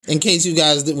In case you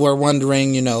guys were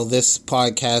wondering, this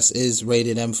podcast is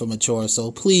rated M for mature, so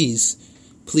please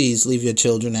leave your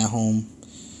children at home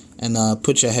and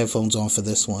put your headphones on for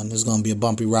this one. It's going to be a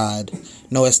bumpy ride.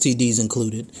 No STDs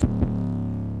included.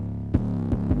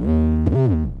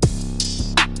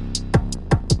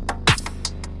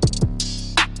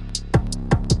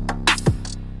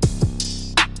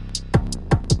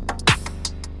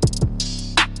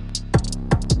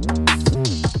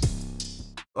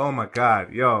 Oh my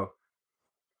God, yo.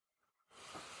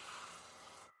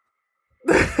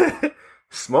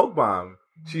 Smoke bomb.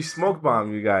 She smoke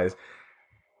bombed you guys.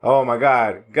 Oh my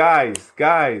God.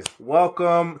 Guys,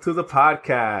 welcome to the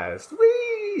podcast.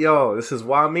 Whee! Yo, this is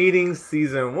WA Meetings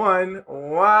Season 1.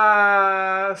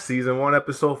 Season 1,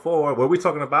 Episode 4. What are we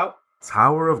talking about?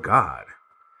 Tower of God.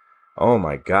 Oh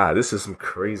my God, this is some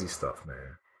crazy stuff,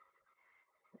 man.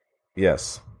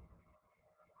 Yes.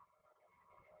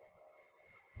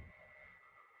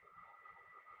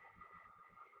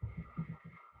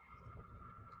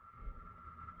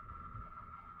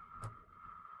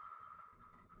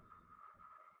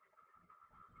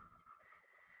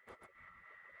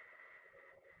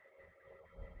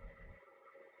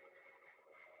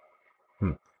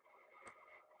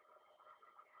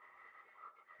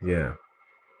 Yeah.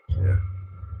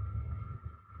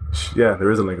 Yeah, there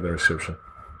is a link in the description.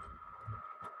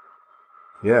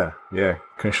 Yeah.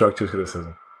 Constructive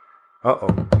criticism. Uh-oh.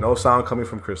 No sound coming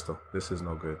from Crystal. This is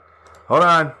no good. Hold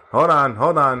on.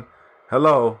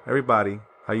 Hello, everybody.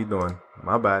 How you doing?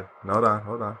 My bad. Hold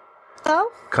on.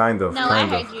 Oh? Kind of. No, I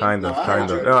heard you. Kind of.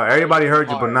 Oh, everybody heard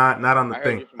you, but not on the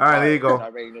thing. All right, there you go. I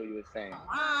already knew you were saying.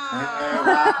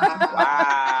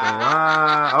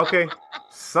 Wow. Okay.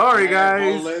 Sorry,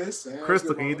 guys.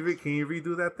 Crystal, can you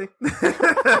redo that thing?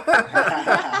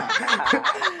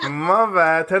 My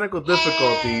bad. Technical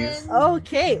difficulties.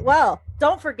 Okay. Well,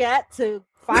 don't forget to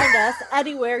find us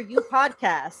anywhere you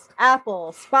podcast.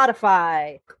 Apple,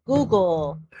 Spotify,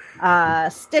 Google,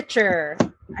 Stitcher.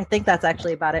 I think that's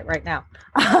actually about it right now.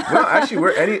 No, actually,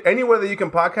 we're anywhere that you can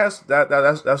podcast.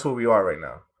 That's where we are right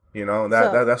now.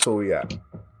 That's where we at.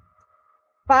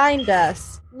 Find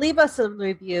us, leave us a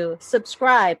review,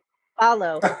 subscribe,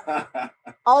 follow.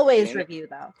 Always review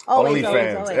though. Always.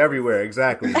 Everywhere.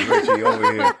 Exactly. Richie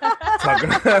over here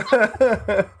talking.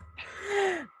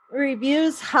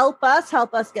 Reviews help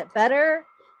us get better.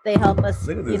 They help us,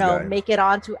 make it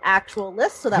onto actual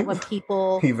lists so that when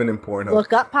people even important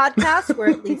look up podcasts, we're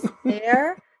at least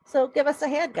there. So give us a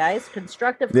hand, guys.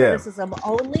 Constructive criticism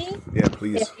only. Yeah,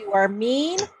 please. If you are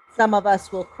mean, some of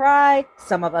us will cry,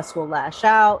 some of us will lash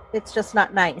out. It's just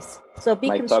not nice. So be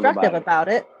constructive about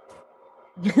it.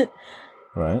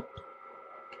 Right.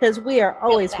 Because we are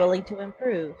always willing to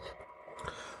improve.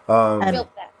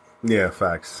 Yeah,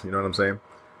 facts. You know what I'm saying?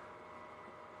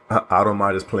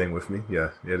 Automod is playing with me. Yeah,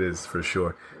 it is for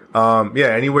sure.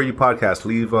 Anywhere you podcast,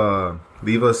 leave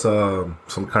us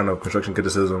some kind of construction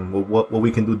criticism. What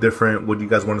we can do different. What do you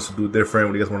guys want us to do different?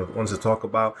 What do you guys want us to talk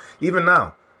about? Even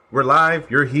now, we're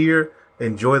live. You're here.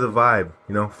 Enjoy the vibe.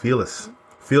 Feel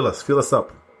us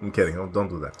up. I'm kidding. Don't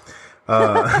do that.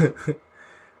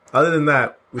 Other than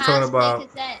that, we're talking about.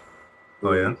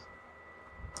 Oh yeah.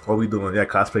 What are we doing? Yeah,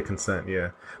 cosplay consent.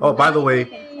 Yeah. Oh, by the way,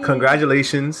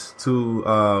 congratulations to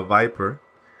Viper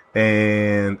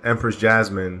and Empress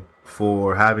Jasmine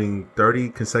for having 30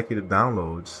 consecutive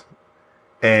downloads,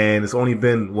 and it's only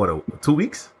been 2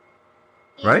 weeks,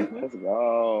 right? Let's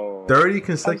go. 30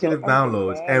 consecutive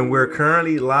downloads, and we're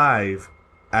currently live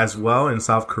as well in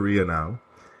South Korea now.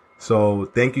 So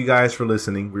thank you guys for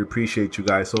listening. We appreciate you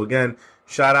guys. So again,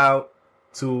 shout out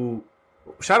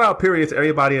period to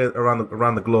everybody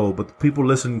around the globe, but the people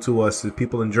listening to us is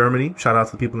people in Germany. Shout out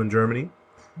to the people in Germany.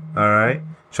 All right.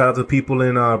 Shout out to the people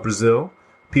in Brazil,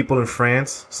 people in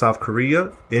France, South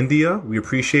Korea, India. We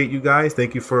appreciate you guys.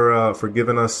 Thank you for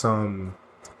giving us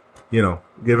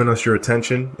giving us your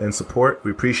attention and support.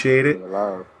 We appreciate it.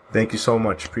 Thank you so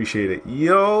much. Appreciate it.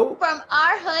 Yo. From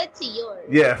our hood to yours.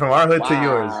 Yeah, from our hood to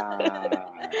yours.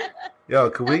 Yo,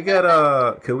 could we get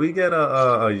a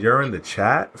you're in the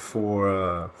chat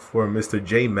for Mr.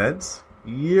 J Meds?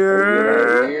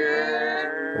 Yeah.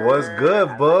 What's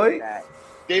good, boy?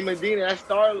 Jay Medina, that's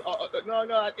Star. No,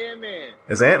 that's Ant-Man.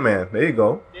 It's Ant-Man. There you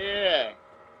go. Yeah.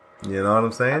 You know what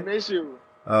I'm saying? I miss you.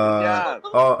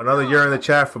 Another year in the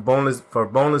chat for Boneless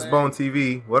Bone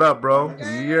TV. What up, bro?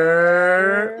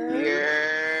 Yeah.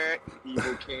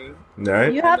 Evil King. All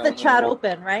right. You have the chat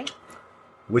open, right?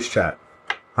 Which chat?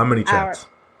 How many chats?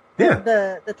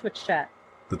 The Twitch chat.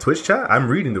 The Twitch chat? I'm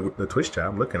reading the Twitch chat.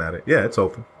 I'm looking at it. Yeah, it's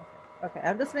open. Okay,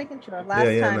 I'm just making sure. Yeah,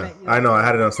 Last time no. at you. I know. I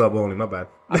had it on sub only. My bad.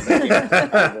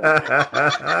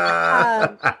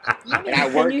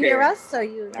 Can you hear us? Are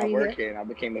you I here? work here and I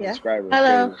became a Yeah. subscriber.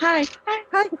 Hello. Hi.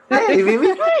 Hey,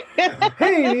 Mimi.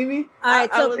 Hey, Mimi. All right,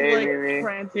 I so was Hey, like Mimi.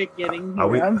 frantic getting Are here.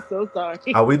 we- I'm so sorry.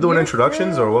 Are we doing You're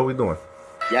introductions good. or what are we doing?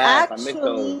 Yes, I missed actually,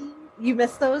 those. you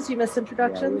missed those. You missed Yeah, I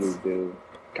introductions. really do.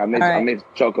 I miss, All right. I miss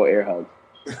Choco air hugs.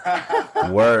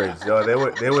 Words, yo.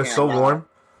 They were so warm.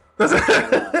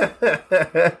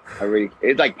 I really,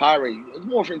 it's like Power Rangers. It's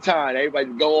morphin' time. Everybody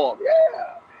go off.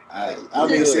 Yeah. I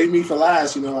mean, save me for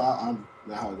last. You know, I'm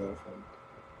not how it goes.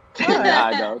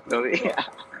 I know. So, yeah.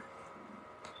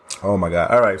 Oh my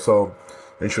god! All right, so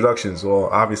introductions. Well,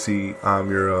 obviously, I'm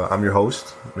your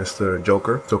host, Mr.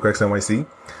 Joker XNYC.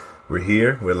 We're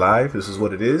here. We're live. This is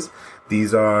what it is.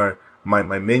 These are my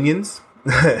minions.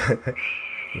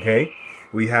 Okay,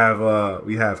 we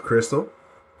have Crystal.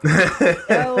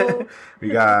 Hello. We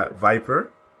got Viper.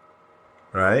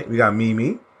 Right. We got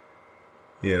Mimi.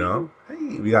 You know.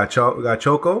 Hey, we got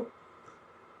Choco.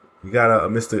 We got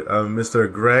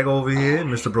Mr. Greg over here,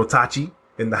 Mr. Brotachi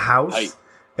in the house. Hi.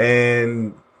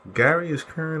 And Gary is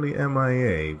currently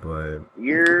MIA, but He's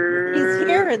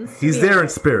here in spirit. he's there in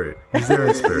spirit. He's there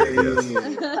in spirit, yes. When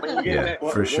you Yeah, get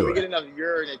for when sure. we get enough in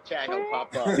the chat, he'll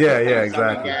pop up. Yeah, Sorry,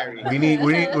 exactly. Gary. We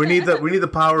need the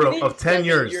power of 10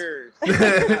 years.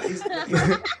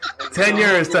 10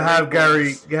 years to have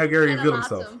Gary reveal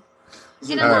himself.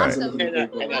 And All a right. Latum. And a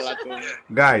Latum.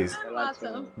 Guys, A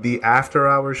Latum. the after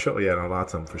hour show, yeah, no,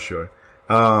 lots of them for sure.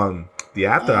 The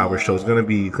after hour show is gonna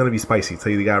be spicy.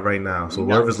 Tell you the guy right now. So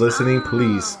whoever's listening,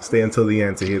 please stay until the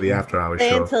end to hear the after hour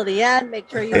Stay show. until the end. Make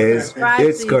sure you It's- subscribe.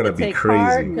 it's so you gonna can be take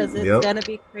crazy. because it's Yep. gonna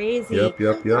be crazy. Yep.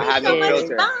 I have no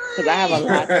filter. Because I have a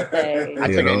lot to say. I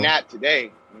You took know? a nap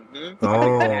today.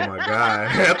 Oh my god!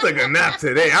 I took a nap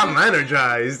today. I'm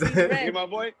energized. Hear my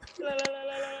boy?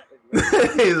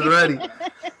 He's ready.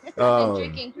 Been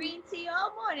drinking green tea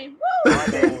all morning. Woo!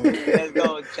 Let's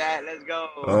go, chat. Let's go.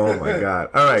 Oh my god!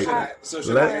 All right, So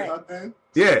should Let- I air hug then?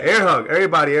 yeah, air hug.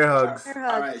 Everybody, air hugs. Air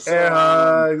All hug. right. So, Air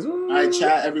hugs. Woo. all right,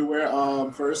 chat everywhere.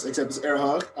 First, except it's air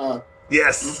hug.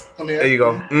 Yes. Come here. There you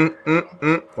go.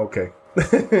 Okay.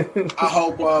 I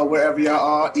hope wherever y'all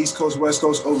are, East Coast, West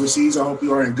Coast, overseas, I hope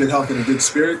you are in good health and in good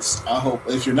spirits. I hope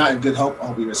if you're not in good health, I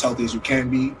hope you're as healthy as you can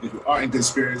be. If you are in good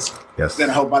spirits, Yes. then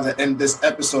I hope by the end of this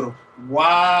episode of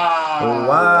Wow,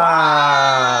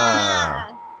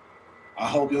 Wow. I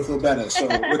hope you'll feel better. So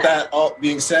with that all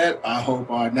being said, I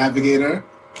hope our navigator,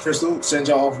 Crystal, sends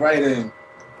y'all off right in.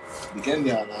 Begin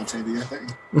y'all now, take your thing.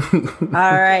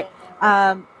 All right.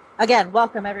 Again,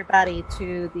 welcome everybody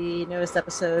to the newest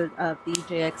episode of the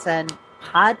JXN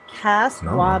podcast,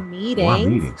 WA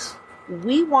Meetings.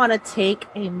 We want to take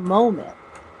a moment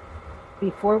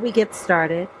before we get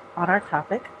started on our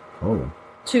topic Oh.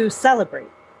 to celebrate.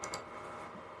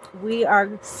 We are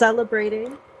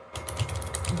celebrating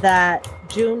that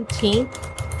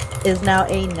Juneteenth is now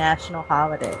a national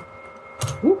holiday.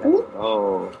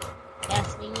 Oh.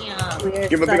 Yes, we know. We are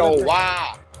Give a big old celebrating-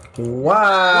 wow.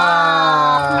 Wow.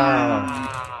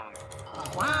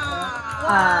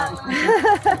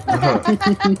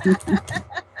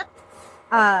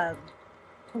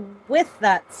 With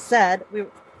that said, we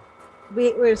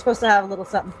were supposed to have a little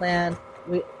something planned.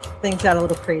 Things got a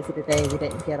little crazy today. We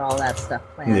didn't get all that stuff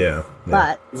planned. Yeah.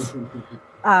 But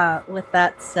with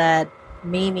that said,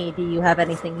 Mimi, do you have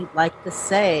anything you'd like to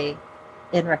say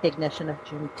in recognition of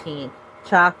Juneteenth?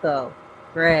 Chaco,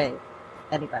 Gray,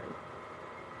 anybody?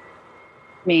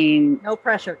 I mean, No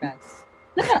pressure, guys.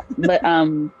 but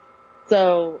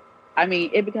so I mean,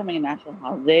 it becoming a national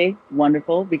holiday,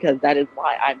 wonderful, because that is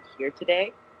why I'm here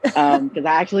today. Because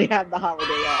I actually have the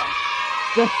holiday off.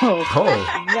 So Oh.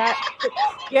 that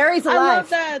Gary's I alive. love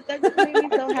that. That just made me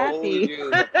so Told happy. you,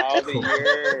 the power of the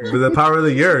year. With the power of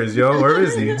the years, yo. Where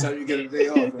is he? Every time you get a day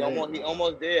off, He right?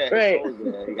 almost there. Right. He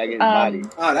gotta get his body.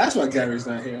 Oh, that's why Gary's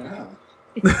not here. Huh?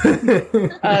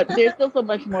 There's still so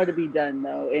much more to be done,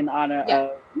 though, in honor Yeah.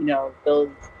 of those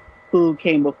who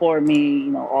came before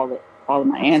me. All of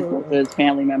my Absolutely. ancestors,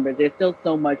 family members. There's still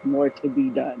so much more to be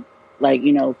done, like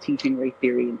teaching race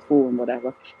theory in school and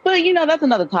whatever. But that's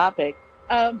another topic.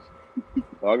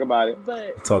 Talk about it.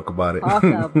 But Talk about it. Talk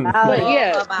about but it.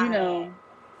 yeah, Bye-bye.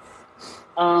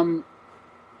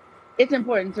 it's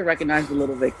important to recognize the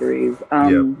little victories,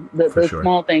 for the sure.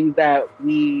 small things that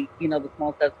we, the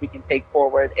small steps we can take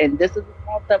forward. And this is a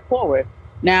small step forward.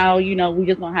 Now, we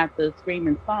just don't have to scream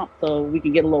and stomp so we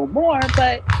can get a little more.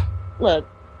 But look,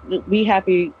 we have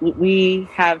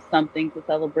something to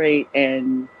celebrate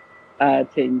and to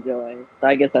enjoy. So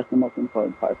I guess that's the most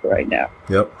important part for right now.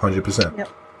 Yep, 100%. Yep.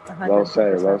 Well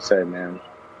said, 100%. well said, man.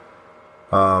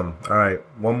 All right,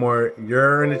 one more.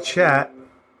 You're in the chat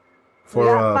for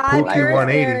Pookie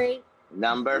 180.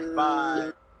 Number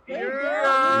 5.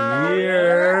 Yeah,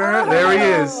 there he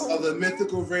is. Oh, the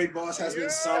mythical raid boss has been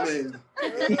summoned.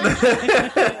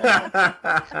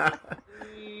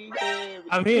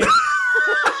 I'm here.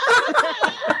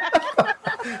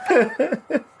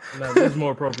 No, this is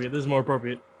more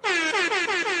appropriate.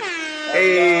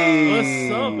 Hey,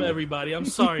 what's up, everybody? I'm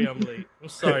sorry I'm late.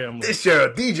 It's your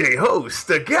DJ host,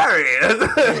 Gary.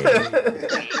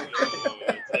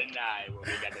 Tonight when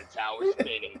we got the tower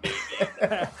spinning, baby.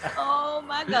 Oh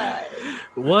my God.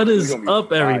 What is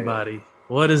up, everybody?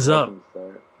 What is up?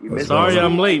 Sorry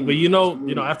I'm late, but you know,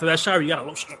 after that shower, you got a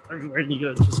lotion everywhere, and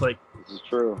you got just like. This is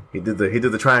true. He did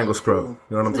the triangle scrub.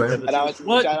 You know what I'm saying? And I was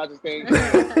What? shout out to things.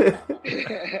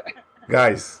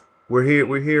 Guys, we're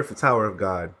here for Tower of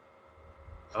God.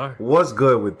 All right. What's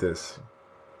good with this?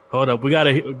 Hold up, we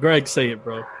gotta. Greg, say it,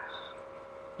 bro.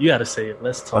 You gotta say it.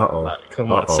 Let's talk about it.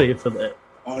 Come on, say it for that.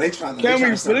 Oh, they trying to. Can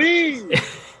we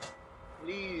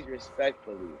please,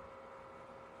 respectfully?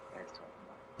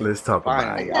 Let's talk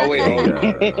about it. Oh, wait.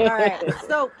 All right.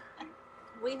 So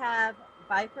we have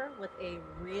Viper with a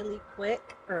really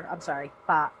quick,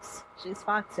 Fox. She's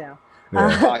Fox now.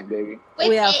 Yeah. Fuck, baby.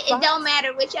 We have It don't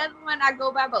matter whichever one I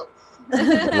go by both. Yeah,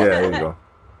 there you go.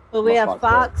 But we have Fox,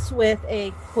 Fox with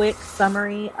a quick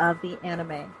summary of the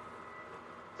anime.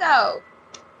 So,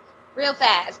 real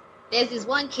fast, there's this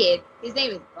one kid. His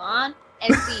name is Vaughn,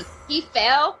 and see, he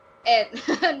fell and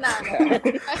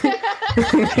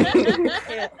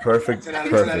Perfect. 10 out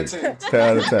of 10. 10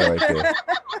 out of 10 right there.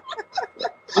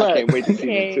 I can't wait to see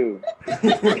Okay. you too.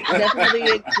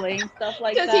 Definitely explain stuff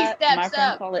like 'Cause he that. steps My friends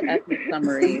up. call it ethnic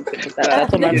summaries.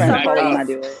 That's what my friends call it when I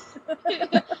do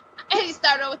it. And he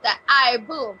started with the eye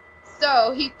boom.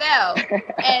 So he fell,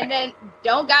 and then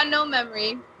don't got no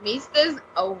memory. Meets this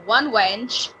one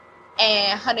wench,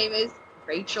 and her name is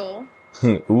Rachel.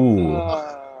 Ooh.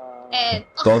 And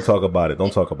Don't talk about it.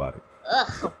 ugh,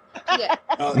 yeah.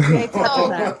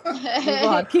 Move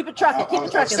on. Keep it trucking. I'll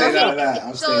stay out of that.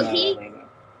 I'll stay out of that.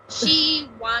 She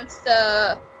wants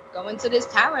to go into this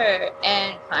tower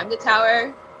and climb the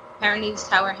tower. Apparently, this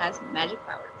tower has magic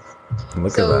powers.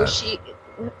 Look So at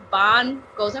that. Bond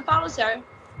goes and follows her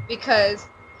because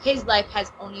his life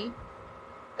has only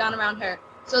gone around her.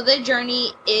 So the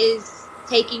journey is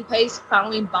taking place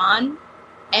following Bond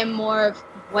and more of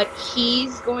what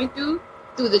he's going through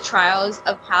the trials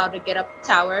of how to get up the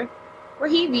tower, where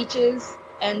he reaches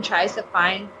and tries to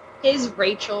find his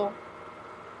Rachel.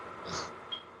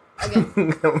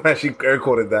 Again. I'm actually air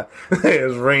quoted that.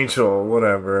 It's Rachel,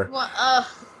 whatever. Well,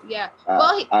 yeah.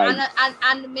 Well,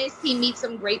 on the miss, he meets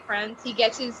some great friends. He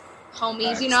gets his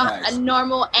homies. Nice. A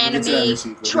normal We'll get to that anime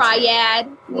receipt. triad.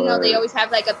 You know, they Word. always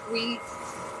have like a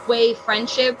 3-way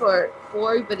friendship or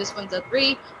 4, but this one's a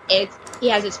 3. He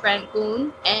has his friend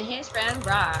Goon and his friend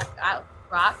Rock. I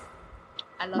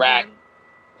love Rock. him.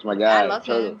 That's my guy. I love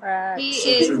him. He So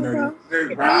is true, nerdy.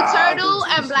 Blue Turtle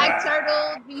and Black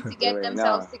Turtle need to get Right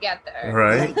themselves now. together.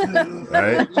 Right?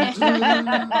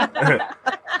 Right?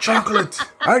 Chocolate.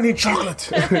 I need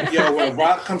chocolate. Yo, when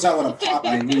Rock comes out with a pop,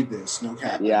 I need this. No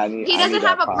cap. Yeah, He I doesn't need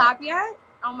have that a pop yet?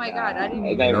 Oh my god, I didn't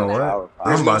It's even not know even what? our pop.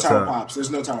 There's I'm no about tower to- pops. There's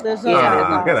no tower There's pops. no Yeah.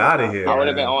 tower Get pops. out of here. I would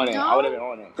have been on it. No. I would have been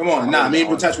on it. Come on, nah, me and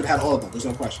on Brutex would have all of them. There's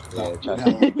no question. Yeah, We'd trust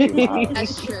have all of them. me.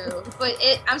 That's true. But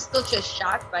I'm still just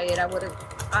shocked by it. I would have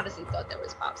honestly thought there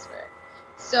was pops for it.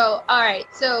 So, alright,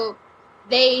 so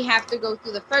they have to go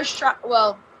through the first trial.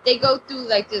 Well, they go through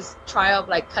like this trial of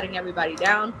like cutting everybody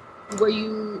down, where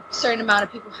certain amount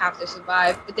of people have to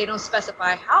survive, but they don't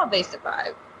specify how they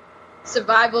survive.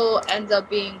 Survival ends up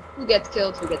being who gets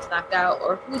killed, who gets knocked out,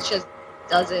 or who just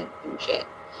doesn't do shit.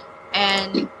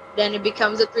 And then it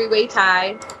becomes a 3-way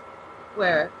tie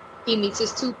where he meets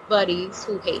his 2 buddies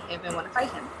who hate him and want to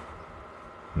fight him.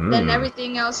 Then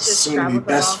everything else just Soon to be travels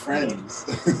best along. friends.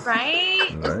 Right?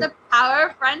 It's Right. the power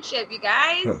of friendship, you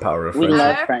guys. The power of We friendship.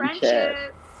 love Power of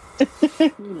friendship.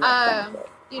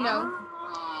 You know,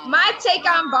 my take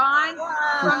on Bond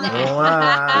from the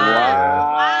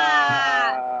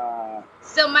Wow.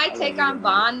 So my take on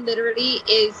Bond literally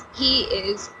is he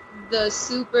is the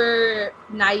super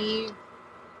naive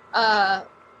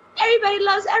everybody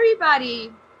loves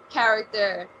everybody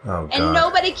character. Oh, And God.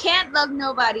 nobody can't love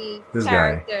nobody This guy.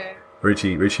 character.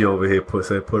 Richie over here put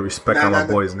respect on my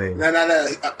boy's name. No.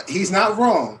 He's not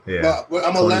wrong. Yeah. But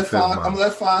I'm gonna let 25th Fox. month. I'm gonna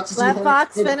let Fox. Let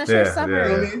Fox finish her Yeah, summary. You know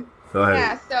what I mean? Go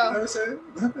ahead. Yeah, You know what so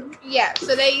I'm saying? yeah,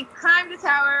 so they climb the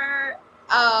tower,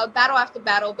 battle after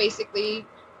battle, basically.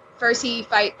 First he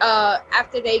fight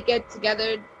after they get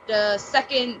together, the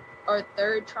second or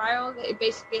third trial, they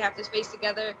basically have to face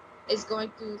together. is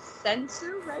going through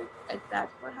Sensu, right? Is that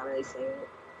how they say it?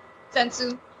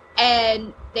 Sensu.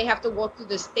 And they have to walk through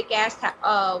this thick ass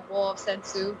wall of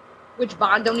Sensu, which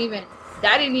Bond didn't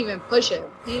even push him.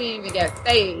 He didn't even get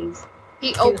phased.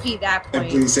 He OP that point.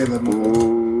 Please say that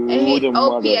more. And he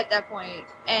OP at that point.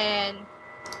 And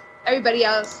everybody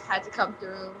else had to come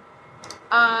through.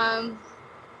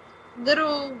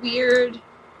 Little weird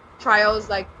trials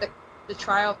like the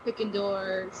trial of picking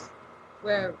doors,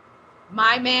 where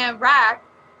my man Rack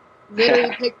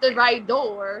literally picked the right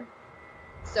door.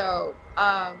 So,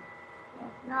 no,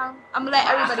 I'm gonna let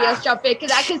everybody else jump in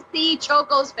because I can see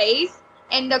Choco's face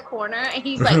in the corner, and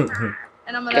he's like,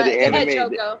 and I'm gonna let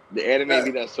Choco. The anime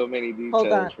be does so many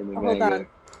details from the manga.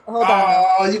 Hold on.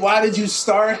 Oh, why did you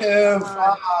start him,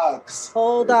 Fox?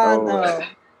 Hold on, though.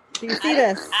 Do you see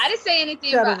this? I didn't say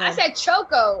anything about. I said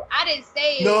Choco. I didn't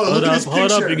say. No,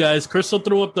 hold up, you guys. Crystal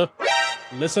threw up the.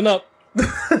 Listen up.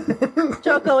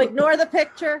 Choco, ignore the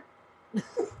picture.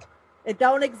 It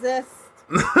don't exist.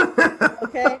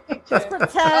 Okay, just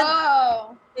pretend.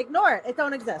 Oh. Ignore it. It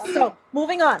don't exist. So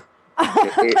moving on.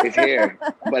 It's here,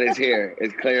 but it's here.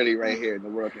 It's clearly right here. The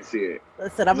world can see it.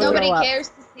 Listen, nobody cares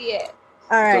to see it.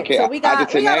 All right, okay. So we got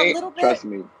a little bit. Trust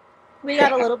me. We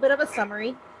got a little bit of a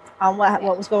summary on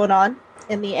what was going on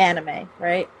in the anime.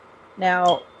 Right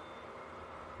now,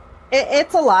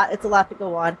 it's a lot. It's a lot to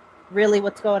go on. Really,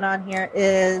 what's going on here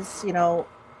is,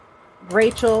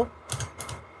 Rachel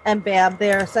and Bam.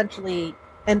 They're essentially,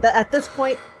 and at this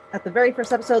point, at the very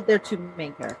first episode, they're two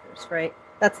main characters, right?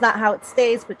 That's not how it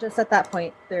stays, but just at that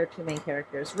point, they're two main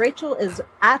characters. Rachel is,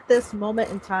 at this moment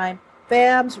in time,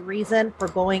 Bam's reason for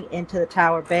going into the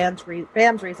tower. Bam's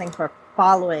reason for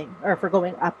for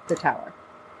going up the tower,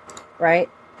 right?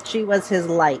 She was his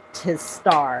light, his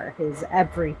star, his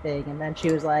everything. And then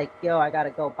she was like, yo, I got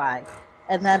to go by.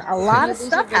 And then a lot of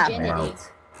stuff happened.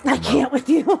 I can't with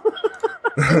you.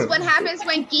 That's what happens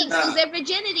when geeks lose their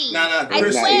virginity. I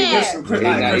swear. It's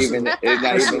not even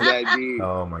that deep.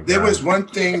 Oh my god. There was one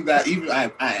thing that even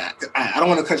I don't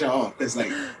want to cut you off. It's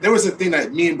like there was a thing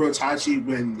that me and Bro Tachi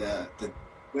when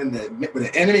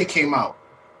the anime came out,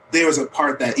 there was a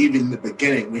part that even in the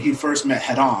beginning when he first met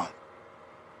Head On,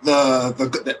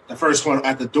 the first one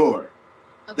at the door.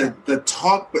 Okay. The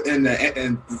talk and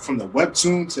from the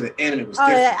webtoon to the anime was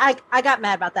different. Yeah, I got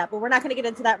mad about that, but we're not going to get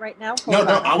into that right now. No,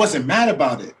 I wasn't mad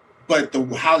about it. But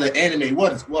how the anime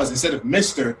was instead of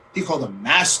Mr., he called him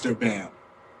Master Bam.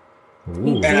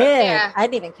 He did. I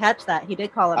didn't even catch that. He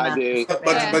did call him Master. Did.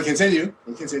 But continue.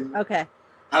 Okay.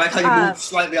 I like how you moved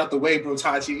slightly out the way, Bro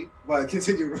Tachi. But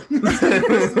continue.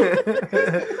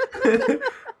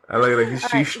 I like it.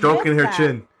 She's stroking her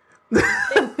chin.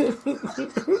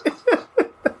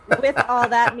 With all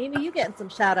that, Mimi, you getting some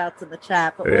shout outs in the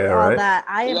chat, but with all that,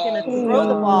 I am going to throw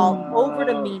the ball over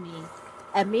to Mimi,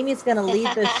 and Mimi's going to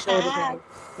lead this show today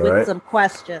with some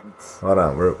questions. Hold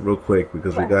on, real quick,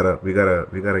 because we gotta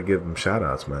give them shout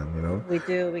outs, man. We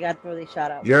do. We got to throw these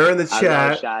shout outs. You're in the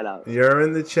chat. You're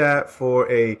in the chat for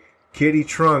a Kitty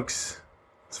Trunks.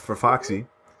 It's for Foxy.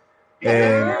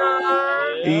 And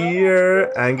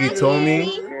here, Angie told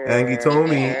me.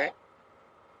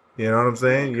 You know what I'm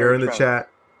saying? You're in the chat.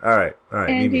 All right,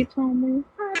 Angie told me.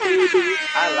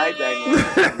 I like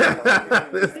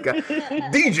that. This guy,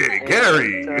 DJ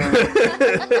Gary.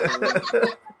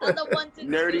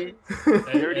 Nerdy.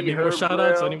 Any more shout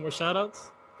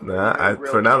outs? Nah,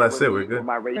 for now that's it. We're good.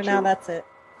 For now that's it.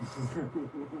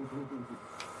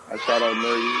 I shout out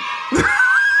Nerdy.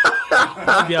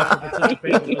 Yeah, for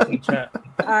participating in the chat.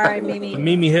 All right, Mimi.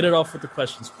 Mimi, hit it off with the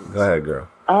questions, please. Go ahead, girl.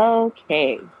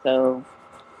 Okay, so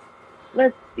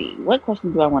let's see. What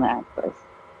question do I want to ask first?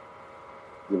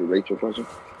 You have a Rachel question?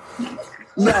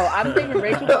 No, I'm saving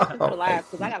Rachel questions for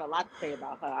last because I got a lot to say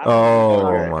about her.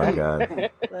 Oh my god!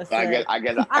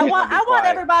 I want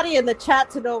everybody in the chat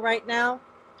to know right now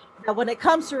that when it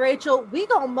comes to Rachel, we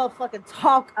gonna motherfucking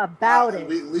talk about it.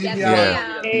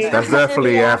 That's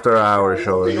definitely after our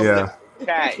show. Yeah.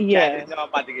 Cat, yeah. I'm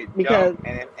about to get jumped,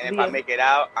 and if I make it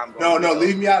out, I'm going. No,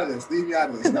 leave me out of this.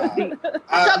 Nah.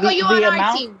 Choco, you are on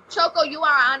our team. Choco, you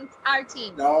are on our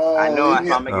team. No, I know.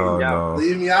 If I'm making it jump,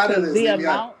 leave me out of this. The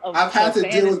amount of I've had to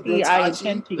deal with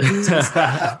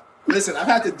Brotachi. Listen, I've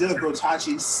had to deal with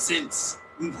Brotachi since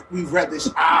we've read this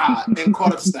and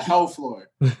caught up to the hell floor.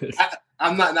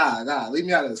 I'm not. Nah. Leave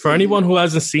me out of this. For anyone who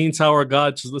hasn't seen Tower of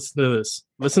God, just listen to this.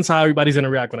 Listen to how everybody's gonna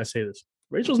react when I say this.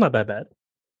 Rachel's not that bad.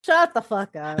 Shut the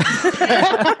fuck up.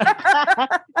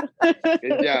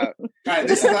 Good job. All right,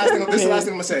 this is the last thing. This is the last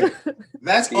thing I'm gonna say.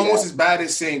 That's almost as bad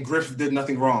as saying Griff did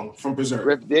nothing wrong from Berserk.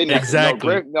 Griff did nothing.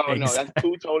 Exactly. No, that's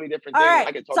two totally different All things. right,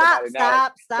 I can talk about it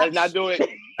now. stop. Let's not do it.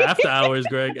 After hours,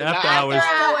 Greg. After hours.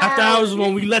 hours. After hours is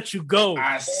when we let you go.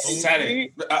 I said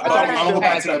it. I'm gonna go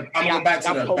back to the. I'm going back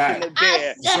to the back.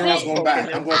 Zero's going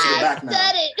back. I'm going to the back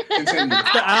now. Continue.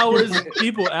 After hours,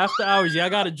 people. After hours, y'all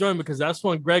gotta join because that's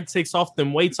when Greg takes off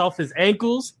them weights off his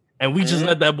ankles, and we just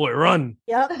let that boy run.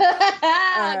 Yep.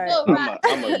 Right.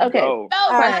 Okay. No,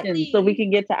 Question, please. so we can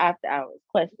get to after hours.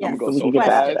 Question, Yes. so we can get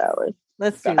to after hours.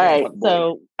 Let's do All this. right,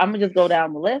 so I'm gonna just go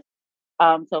down the list.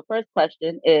 So first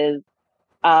question is,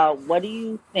 what do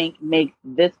you think makes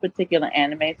this particular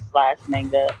anime /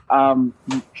 manga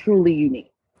truly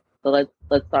unique? So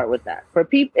let's start with that. For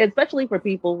people, especially for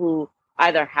people who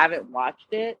either haven't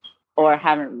watched it or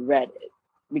haven't read it,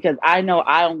 because I know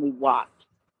I only watched,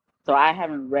 so I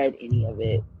haven't read any of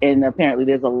it, and apparently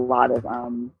there's a lot of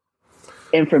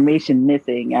information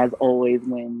missing, as always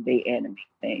when they animate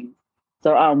things.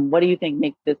 So, what do you think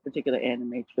makes this particular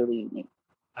anime truly unique?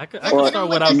 I could start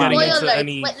without getting into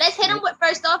any. Wait, let's hit them with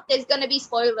first off. There's gonna be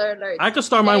spoiler alerts. I could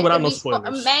start mine without no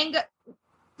spoilers. Manga.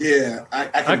 Yeah,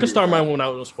 I could start mine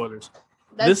without no spoilers.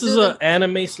 This is an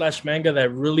anime / manga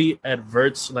that really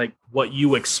adverts like what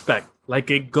you expect. Like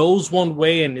it goes one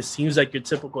way and it seems like your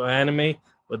typical anime,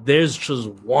 but there's just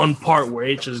one part where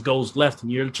it just goes left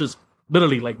and you're just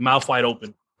literally like mouth wide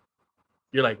open.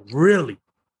 You're like, really?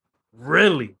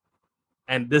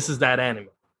 And this is that anime.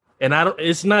 And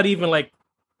it's not even like,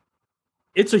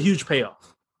 it's a huge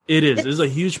payoff. It is. There's a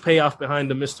huge payoff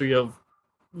behind the mystery of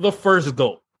the first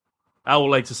goal. I would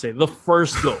like to say the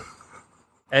first goal.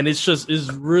 And it's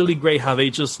really great how they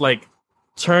just like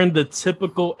turn the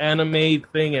typical anime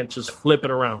thing and just flip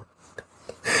it around.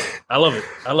 I love it,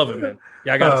 man.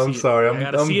 Yeah, I gotta see I'm sorry. I'm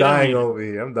dying over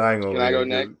here. I'm dying over here. Can I go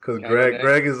next? Because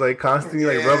Greg is like constantly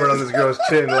like rubbing on this girl's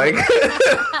chin. Like,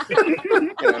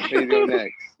 Can I please go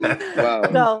next? Wow.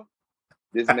 No.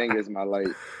 This manga is my life.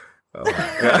 oh my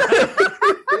God.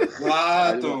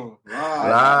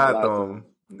 Latom.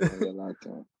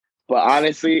 But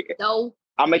honestly, No.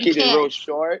 I'm gonna keep it can't. real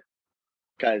short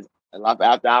because a lot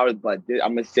after hours. But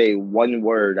I'm gonna say one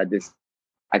word.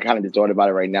 I kind of just thought about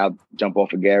it right now. Jump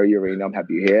off of Gary. You already know I'm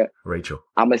happy you're here. Rachel.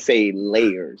 I'm gonna say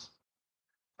layers.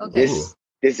 Okay.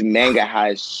 This manga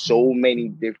has so many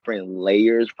different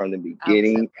layers from the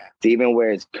beginning to even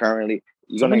where it's currently.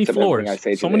 So many floors.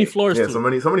 So many floors. Yeah, so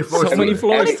many floors. So many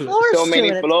floors. So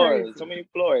many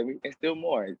floors. And still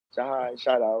more.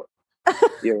 Shout out.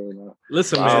 You know.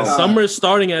 Listen, man. Summer is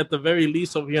starting at the very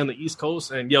least over here on the East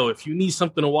Coast, and if you need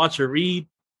something to watch or read,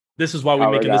 this is why we're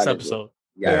making this episode.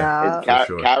 Yeah. It's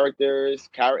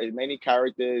characters, many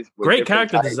characters. Great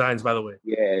character designs, by the way.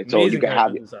 Yeah, so you can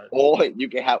have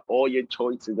all your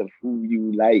choices of who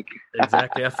you like.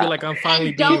 Exactly. I feel like I'm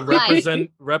finally being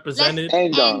represented.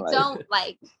 Don't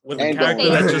like. With a character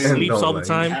that just sleeps all the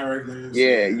time.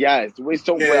 Yeah, yes. We're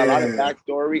so with a lot of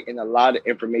backstory and a lot of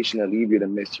information to leave you to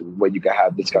miss what you can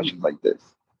have discussions like this.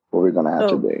 What we're gonna have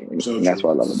today. And that's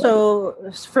what I love about it.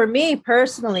 So for me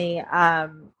personally,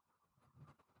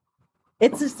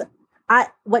 it's just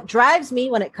what drives me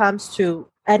when it comes to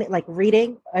like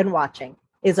reading and watching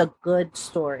is a good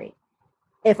story.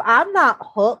 If I'm not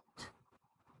hooked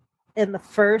in the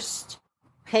first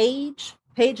page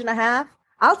and a half,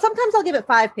 I'll give it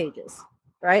 5 pages,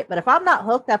 right? But if I'm not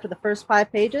hooked after the first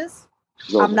 5 pages,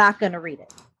 I'm not going to read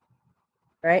it.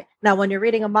 Right? Now, when you're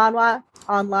reading a manhwa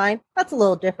online, that's a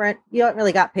little different. You don't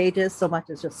really got pages so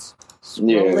much as just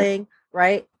scrolling,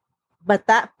 right? But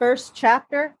that first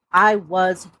chapter, I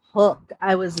was hooked.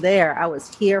 I was there. I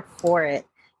was here for it.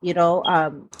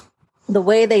 The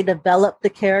way they develop the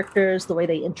characters, the way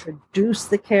they introduce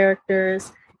the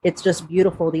characters, it's just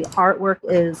beautiful. The artwork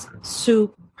is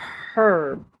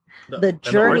superb. The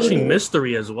journey, and the arching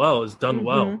mystery as well is done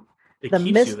well. It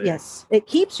keeps you there. Yes, it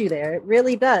keeps you there. It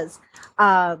really does.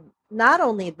 Not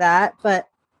only that, but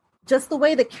just the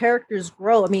way the characters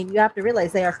grow. I mean, you have to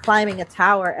realize they are climbing a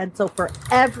tower, and so for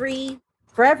every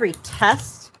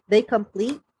test they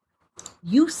complete,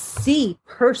 you see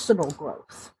personal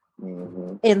growth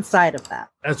inside of that,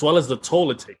 as well as the toll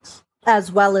it takes.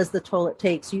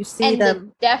 You see them,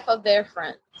 the death of their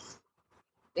friends.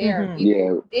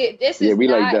 This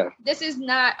is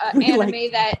not an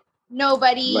anime that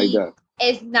nobody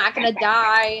is not gonna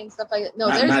die and stuff like that. No,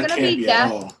 there's gonna be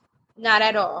death. Not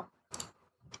at all.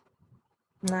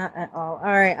 Not at all.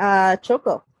 All right,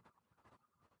 Choco. All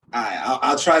right,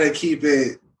 I'll try to keep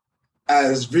it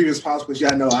as brief as possible because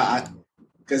y'all know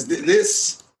because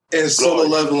this in Solo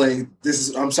Leveling,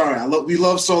 I'm sorry, we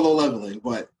love Solo Leveling,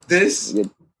 but this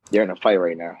you're in a fight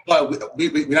right now. But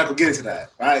we're not gonna get into that.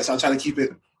 All right, so I'll try to keep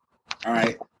it. All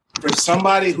right, for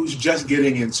somebody who's just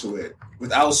getting into it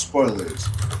without spoilers,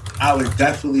 I would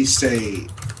definitely say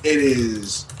it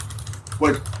is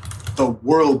what the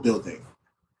world building.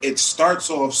 It starts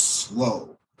off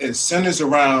slow. It centers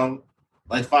around,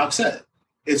 like Fox said,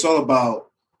 it's all about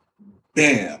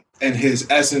Bam and his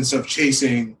essence of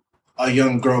chasing a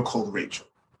young girl called Rachel.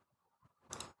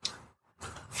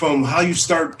 From how you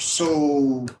start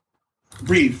so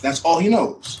brief, that's all he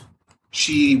knows.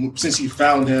 Since he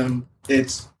found him,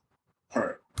 it's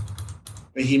her.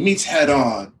 When he meets head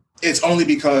on, it's only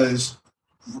because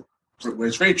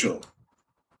where's Rachel?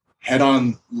 Head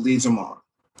on leads him on.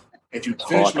 If you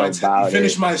finish don't get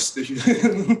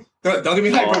me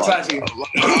hyped, bro, Tachi.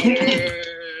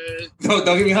 Don't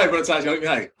get me hyped, bro, Tachi. Don't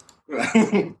get me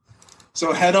hyped.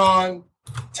 So head on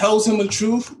tells him the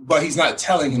truth, but he's not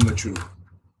telling him the truth.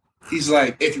 He's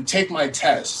like, if you take my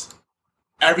test,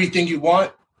 everything you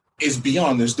want is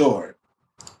beyond this door.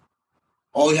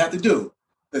 All you have to do.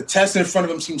 The test in front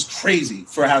of him seems crazy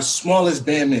for how small his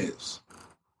Bam is.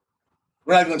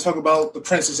 We're not even going to talk about the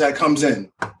princess that comes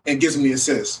in and gives him the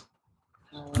assist.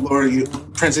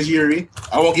 Princess Yuri.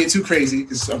 I won't get too crazy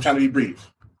because I'm trying to be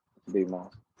brief.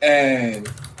 And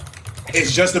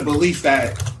it's just a belief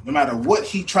that no matter what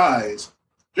he tries,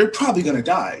 you're probably going to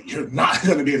die. You're not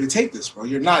going to be able to take this, bro.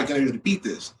 You're not going to be able to beat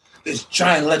this. This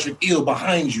giant electric eel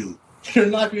behind you. You're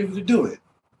not going to be able to do it.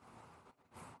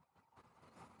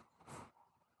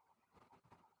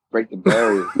 Break the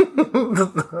barrier.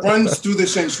 Runs through the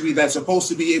century that's supposed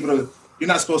to be able to, you're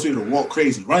not supposed to be able to walk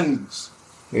crazy. Runs.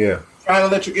 Yeah.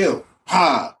 Giant electric eel.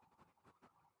 Ha.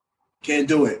 Can't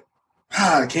do it.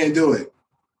 Ha. Can't do it.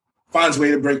 Finds a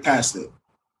way to break past it.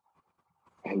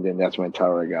 And then that's when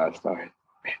Tower got started.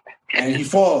 And he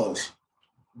falls.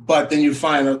 But then you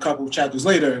find a couple chapters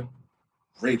later,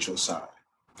 Rachel's side.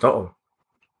 Uh-oh.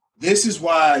 This is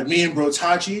why me and Bro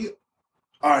Tachi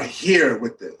are here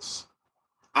with this.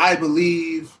 I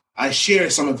believe I share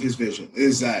some of his vision,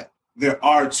 is that there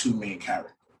are two main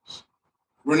characters.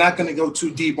 We're not going to go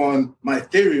too deep on my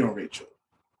theory on Rachel,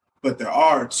 but there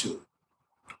are two.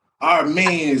 Our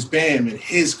main is Bam and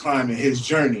his climb and his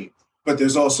journey, but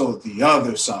there's also the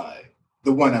other side,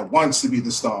 the one that wants to be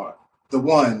the star, the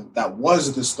one that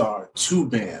was the star to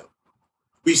Bam.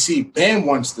 We see Bam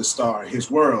wants the star, his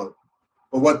world,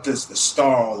 but what does the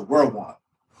star or the world want?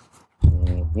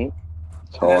 Mm-hmm.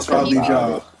 That's probably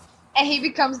job. And he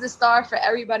becomes the star for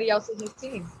everybody else in his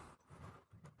team.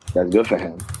 That's good for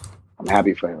him. I'm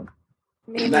happy for him.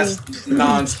 And that's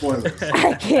non-spoilers.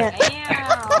 I can't.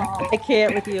 Damn. I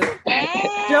can't with you.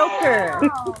 Damn. Joker.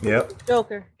 Yep.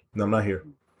 Joker. No, I'm not here.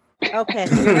 Okay.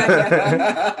 You're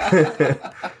not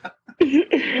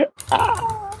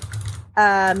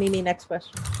here. Mimi, next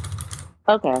question.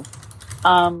 Okay.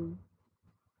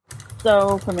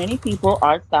 So for many people,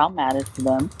 art style matters to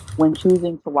them when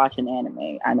choosing to watch an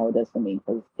anime. I know it does for me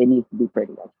because it needs to be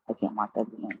pretty. I can't watch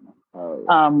every anime. Oh,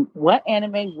 yeah. What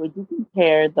anime would you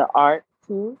compare the art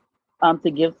to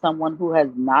give someone who has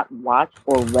not watched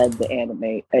or read the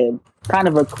anime a kind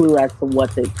of a clue as to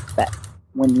what to expect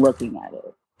when looking at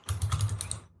it?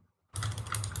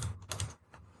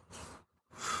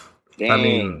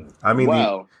 Dang. I mean,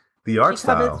 wow. the art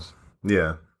style.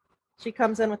 Yeah. She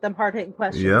comes in with them hard-hitting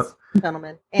questions. Yep.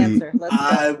 Gentlemen, answer. Let's go.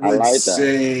 I would like that.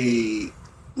 say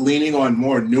leaning on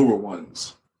more newer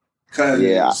ones.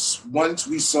 Because once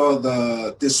we saw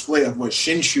the display of what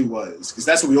Shinshu was, because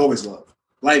that's what we always love.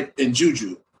 Like in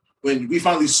Juju, when we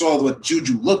finally saw what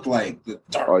Juju looked like, the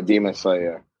dark. Or Demon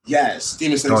Slayer. Yes,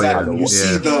 Demon Slayer. Oh, Exactly. yeah. You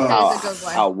see the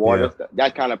How water.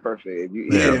 That's kind of perfect.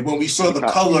 when we saw the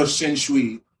color of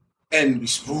Shinshui and we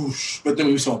swoosh, but then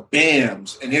we saw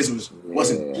Bam's and his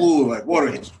wasn't blue like water,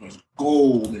 it was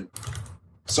gold and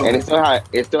so. And it still has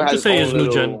Just its say own it's new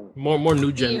little, gen, more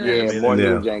new gen. Yeah, more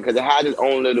new gen because it had its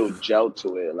own little gel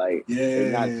to it. Like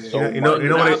it's not so You know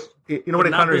what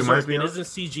it kind of reminds me It of? isn't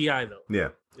CGI though.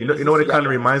 Yeah. You know what it kind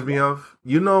of reminds me of?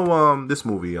 You know this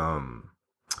movie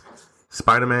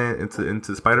Spider-Man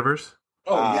into Spider-Verse?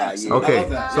 Oh yes. yeah. Okay. I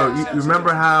love that. So you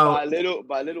remember how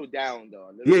by little down though.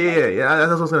 Yeah.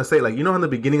 That's what I was gonna say. Like, you know, in the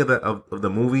beginning of the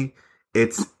movie,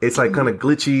 it's like kind of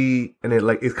glitchy, and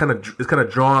it's kind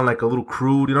of drawn like a little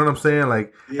crude. You know what I'm saying?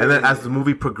 Like, and then as the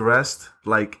movie progressed,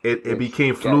 like it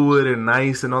became fluid and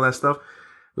nice and all that stuff.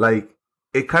 Like,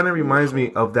 it kind of reminds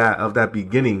me of that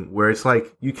beginning where it's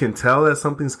like you can tell that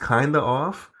something's kind of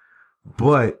off,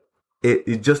 but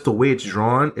it just the way it's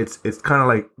drawn, it's kind of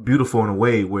like beautiful in a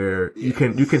way where you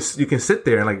can sit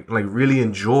there and like really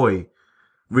enjoy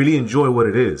really enjoy what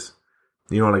it is,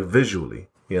 like visually,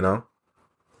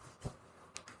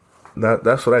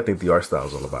 That's what I think the art style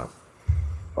is all about.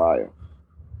 Fire.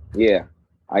 Yeah,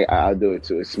 I'll do it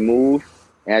too. It's smooth.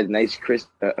 It has nice, crisp,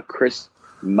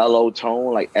 mellow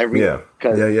tone. Like Yeah. I'm Yeah.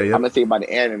 gonna say about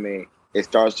the anime, it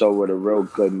starts off with a real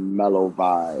good mellow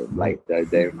vibe. Like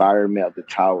the environment of the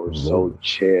tower is so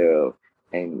chill,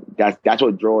 and that's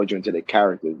what draws you into the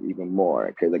characters even more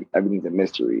because like everything's a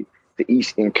mystery. The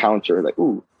each encounter, like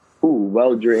ooh,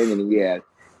 well written, and yeah.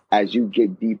 As you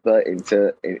get deeper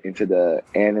into the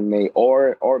anime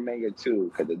or manga too,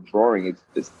 because the drawing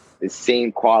is the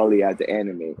same quality as the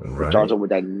anime. Right. It starts off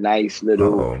with that nice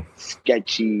little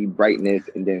sketchy brightness,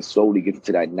 and then slowly gets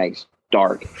to that nice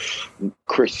dark,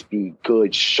 crispy,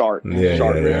 good, sharp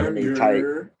anime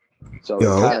type. So it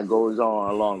kind of goes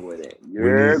on along with it.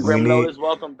 Your Grim Lotus,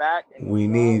 welcome back. We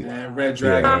need Red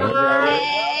Dragon.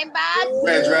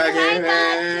 Red Dragon.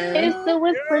 It's the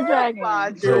Whisper Dragon.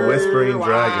 The Whispering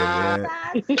Dragon,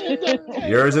 yeah.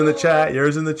 Yours in the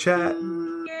chat.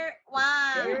 And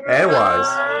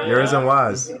Wise. Yours and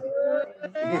Wise.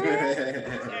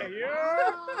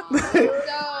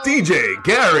 DJ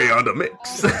Gary on the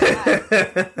mix. So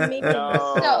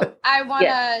I want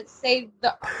to say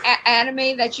the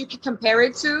anime that you can compare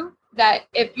it to, that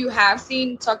if you have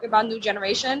seen, talking about new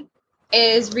generation,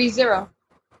 is ReZero.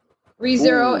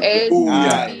 ReZero is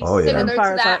similar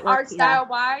to that art style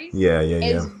wise. Yeah.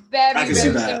 It's very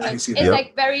similar. It's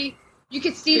like very. You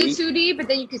could see the 2D, but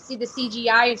then you could see the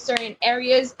CGI in certain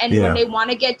areas. And when they want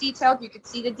to get detailed, you could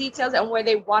see the details. And where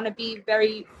they want to be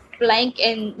very blank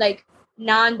and like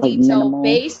non-detail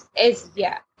based,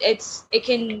 it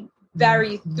can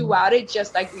vary throughout it,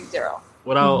 just like ReZero.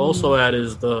 What I'll also add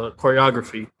is the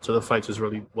choreography to the fights is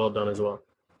really well done as well.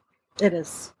 It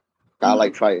is. I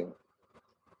like fighting.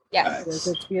 Yes.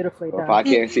 It's beautifully done. If I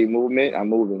can't see movement, I'm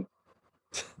moving.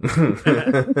 Quote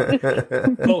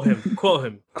him. Quote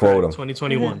him.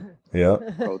 2021. Yeah.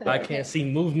 If I can't see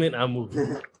movement, I'm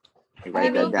moving.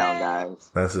 Write that down, guys.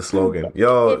 That's the slogan.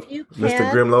 Yo, Mr.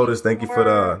 Grim Lotus, thank you for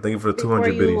the 200 before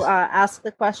you, biddies. Ask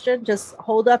the question, just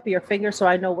hold up your finger so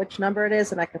I know which number it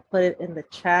is, and I can put it in the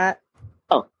chat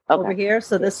over here.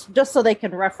 So this just so they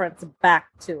can reference back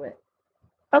to it.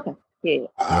 Okay. Yeah.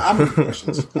 I have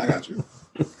questions. I got you.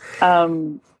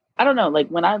 I don't know. Like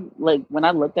when I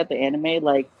looked at the anime,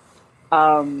 like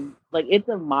it's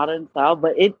a modern style,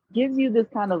 but it gives you this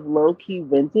kind of low key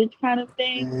vintage kind of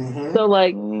thing. Mm-hmm. So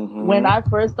when I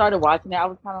first started watching it, I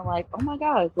was kind of like, oh my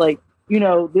gosh, like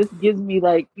this gives me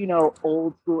like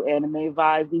old school anime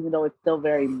vibes, even though it's still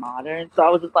very modern. So I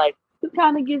was just like, this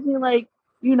kind of gives me like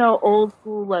old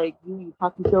school like Yu Yu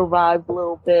Hakusho vibes a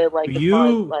little bit, like the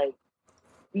part, like.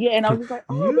 Yeah, and I was just like,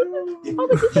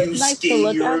 this is nice to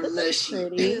look at. This is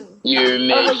pretty.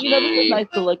 This is nice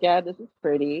to look at. This is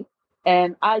pretty.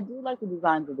 And I do like the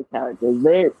designs of the characters.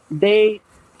 They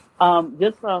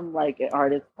just from like an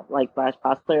artist like /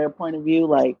 cosplayer point of view,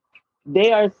 like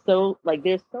they are so like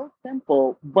they're so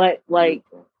simple, but like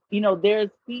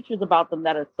there's features about them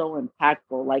that are so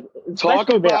impactful. Like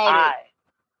especially their eyes.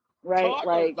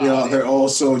 Right, they're all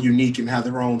so unique and have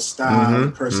their own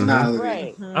style, personality.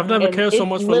 Right. I've never cared so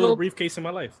much for a little briefcase in my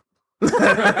life. or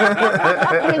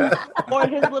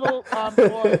his little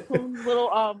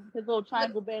his little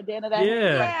triangle bandana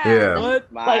that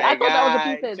What? Like I thought that was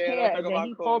a piece of his hair, and then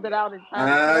he pulled it out and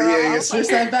switch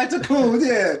that back to cool.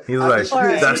 Yeah, he's like,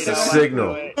 that's the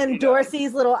signal. And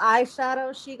Dorsey's little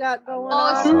eyeshadow she got going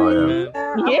on. Oh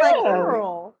yeah.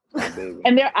 Girl.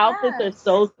 And their outfits are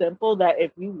so simple that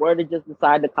if you were to just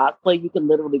decide to cosplay, you can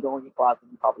literally go in your closet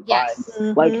and probably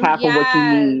find like half of what you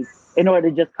need in order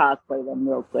to just cosplay them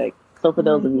real quick. So for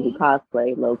those of you who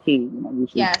cosplay low key, you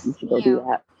should go do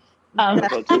that.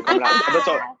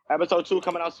 Episode 2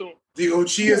 coming out soon. The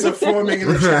Uchiyas are forming in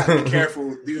the chat. Be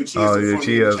careful. The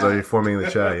Uchiyas are forming in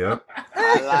the chat. Yep.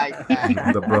 I like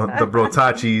that. The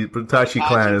Brotachi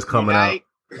clan is coming out.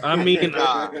 I mean,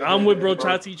 I'm with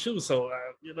Brotachi too, so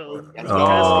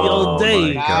all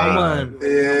day. Come on.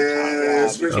 Yeah,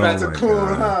 switch back to cool,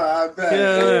 huh? I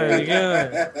bet.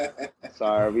 Yeah.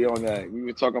 Sorry, we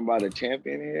were talking about a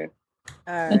champion here.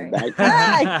 All right.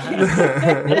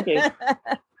 Okay.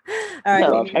 All right.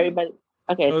 So, everybody.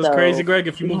 Okay. It was crazy, Greg.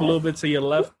 If you move a little bit to your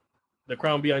left, the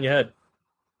crown will be on your head.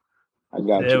 I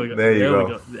got there you. We go. There you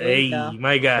go. Hey,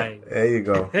 my guy. There you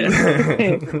go.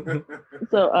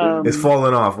 So it's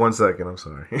falling off. 1 second. I'm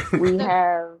sorry. We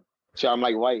have. So I'm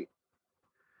like white.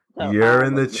 So, you're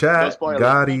in the chat,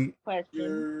 Gotti.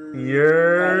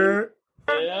 You're.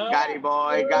 Gotti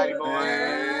boy.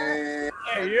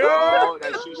 Hey, yo.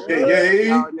 That's you. Hey.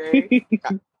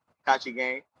 Kachi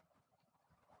gang.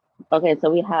 Okay, so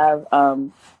we have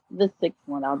the sixth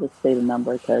one. I'll just say the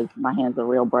number because my hands are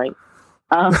real bright.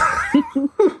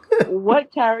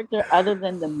 What character, other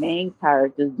than the main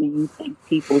characters, do you think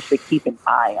people should keep an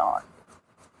eye on,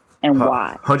 and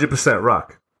why? 100%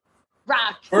 Rock.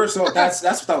 Rock. First of all, that's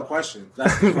without question.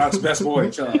 That's Rock's best boy.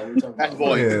 Chill out. What are you talking Best about?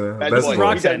 boy. Yeah, Best best boy.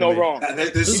 boy. He does no wrong.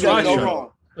 This He is does what no you-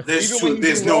 wrong. There's Even when he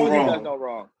there's do no wrong, he does wrong. no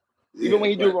wrong. Yeah, Even when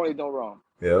he do but- wrong, he's no wrong.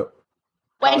 Yep.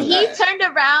 When Oh, he that- turned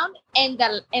around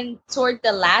and toward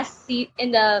the last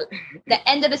in the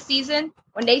end of the season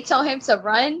when they told him to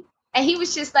run and he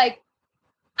was just like,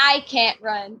 I can't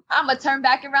run. I'm gonna turn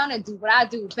back around and do what I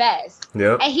do best.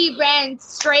 Yep. And he ran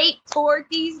straight toward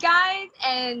these guys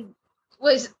and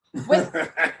was with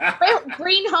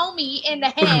Green Homie in the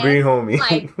hand. Green homie.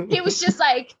 Like he was just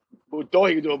like, Who thought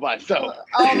he could do it by himself?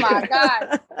 oh my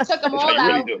god, took them That's all how you out.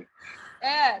 really do.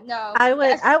 Yeah, no. I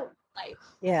would. that's life.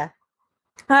 Yeah,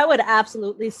 I would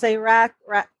absolutely say Rack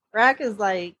is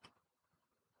like.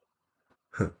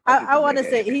 I want to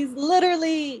say he's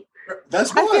literally.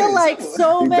 That's I feel like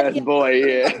so He's many. best boy,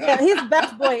 yeah. Yeah, he's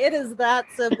best boy. It is that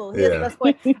simple. He is Yeah. best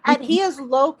boy, and he is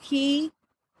low key.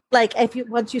 Like if you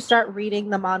once you start reading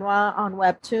the manhwa on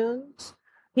webtoons,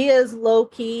 he is low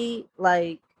key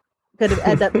like going to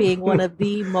end up being one of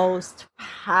the most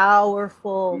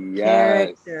powerful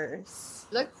Yes. characters.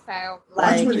 Look foul.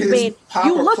 Like when I his mean, power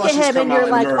you look at plushes him come and out you're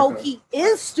in like, oh, America. he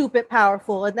is stupid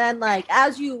powerful, and then like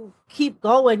as you keep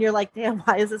going, you're like, damn,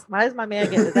 why is my man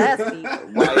getting his ass beat?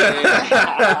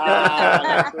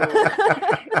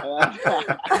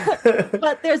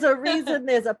 But there's a reason,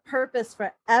 there's a purpose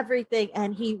for everything.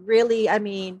 And he really, I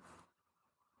mean,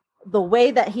 the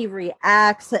way that he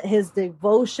reacts, his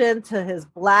devotion to his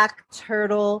black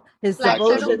turtle, his Black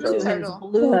devotion turtle,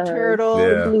 blue to turtle. his blue turtle,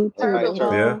 Yeah. Blue Turtle.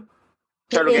 turtle. Yeah.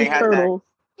 Turtle gang has that. Turtles.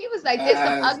 He was like, there's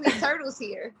some ugly turtles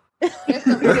here. There's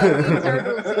some ugly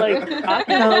turtles here. Like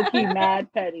I know he mad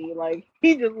petty. Like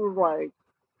he just was like,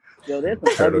 yo, there's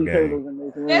some Turtle ugly gang. turtles in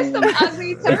this room. There's some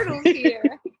ugly turtles here.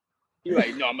 He's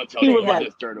like, no, I'm gonna tell He you was about like,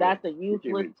 this turtle. that's a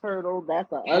useless turtle.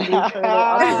 That's an ugly turtle.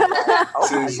 I was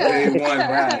Since day one,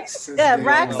 Rax. Since yeah, day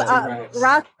Rock's one,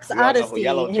 Rock's We all know who honesty,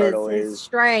 Yellow Turtle his is.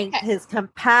 strength, his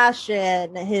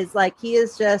compassion, his like he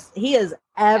is He's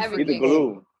everything. the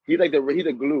glue. He's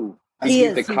the glue. He He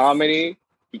is. keeps the comedy.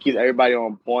 He keeps everybody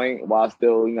on point while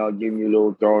still, giving you a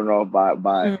little thrown off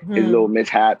by his Mhm. little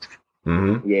mishaps.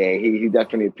 Mm-hmm. Yeah, he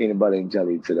definitely peanut butter and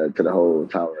jelly to the whole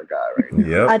tower guy right now.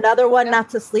 Yep. Another one not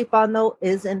to sleep on though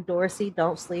is Endorsey.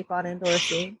 Don't sleep on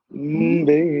Endorsey.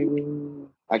 Baby.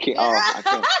 I can't. Oh, I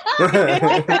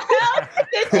can't.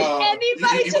 Did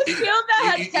anybody just feel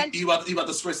that attention? You about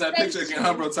to switch that picture again,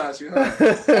 huh, bro, Tachi? Huh?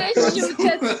 That shoe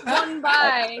just swung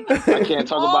by. I can't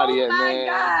talk about it yet, Oh my man.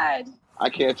 god. I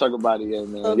can't talk about it yet,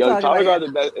 man. Don't Yo, talk Tower about Guard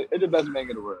the best. It's the best man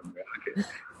in the world, man.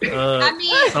 I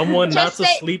mean, Someone not just to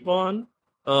say- sleep on.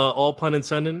 All pun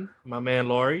intended. My man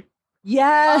Laurie.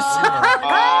 Yes.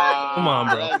 Come on,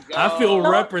 bro. Let's go. I feel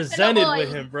Don't- represented Boy. with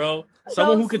him, bro.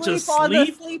 Someone who could just on the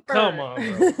sleep. sleeper. Come on, bro.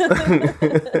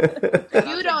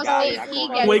 You don't Guy, sleep. I He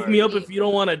call gets Wake me up sleep. if you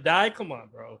don't want to die. Come on,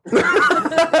 bro.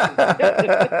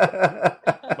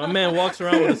 My man walks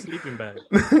around with a sleeping bag.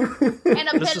 And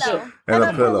a This is pillow. And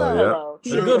a pillow,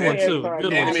 yeah. It's a good one, too.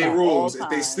 Good one. Anime rules. If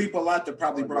they sleep a lot, they're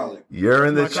probably brawling. You're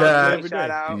in the My God, chat. every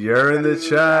day. You're in the Shout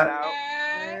chat.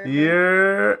 out.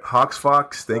 Yeah. Hawks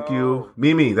Fox, thank you.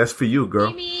 Mimi, that's for you, girl.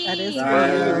 Mimi. That is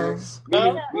Nice. We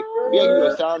gotta give you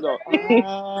a sound off.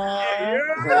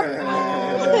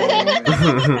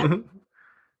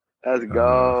 Let's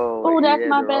go. Oh, that's Yeah,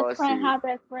 my the best Rossi. friend. Hi,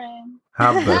 best friend.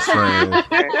 How best friend.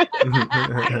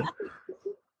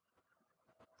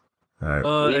 All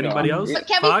right. Anybody else? Yeah. But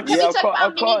can Fox? we Yeah, talk of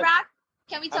about course. Mini Rock?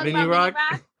 Can we talk Mini about Rock?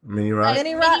 Mini Rock? Mini Rock. Mini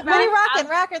Mini Rock, Rock. Mini Rock and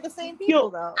Rock are the same people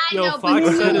though. I Yo, know, Fox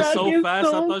but said it Rock so is fast.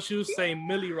 I so- thought she was saying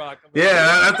Millie Rock.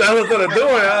 Yeah, I thought I was gonna do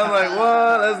it. I was like,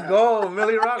 "What? Let's go,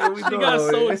 Millie Rock." What we She doing? got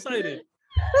so excited.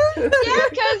 yeah,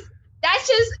 because that's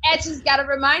just gotta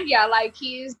remind y'all, like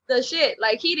he's the shit.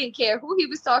 Like he didn't care who he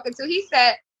was talking to. He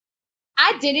said,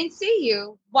 "I didn't see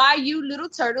you. Why you little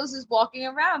turtles is walking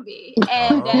around me?"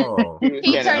 And then Oh,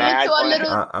 he turned into a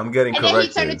little, I'm getting and then he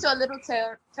turned corrected. into a little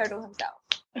turtle himself.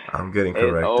 I'm getting It's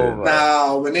corrected. over.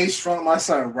 Now, when they strung my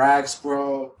son Rax,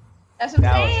 bro, That's what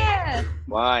I'm That was- saying.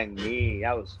 Why me?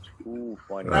 That was too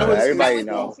funny. That was- Everybody that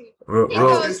knows. was- Real, He real,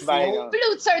 goes, Everybody knows.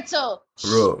 Blue turtle.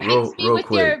 Real- Hits real- me real with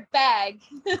quick. your bag.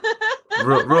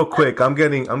 real quick. I'm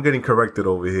getting corrected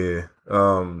over here.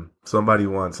 Somebody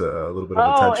wants a little bit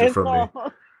of attention it's from me. all-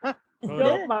 Oh,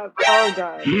 So my, oh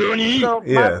god. So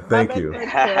Yeah, my thank best you.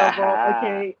 friend's terrible.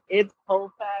 Okay, it's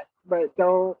whole fat, but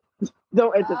don't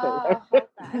Don't entertain her.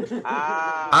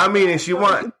 I mean, if she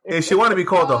want to be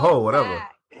called a hoe, whatever.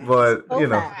 But you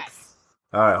know,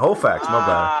 all right, whole facts. My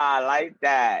bad. I like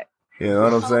that. You know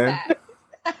what I'm saying?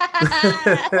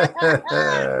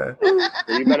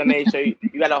 So you better make sure you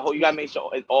gotta make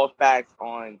sure it's all facts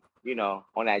on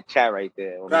on that chat right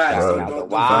there.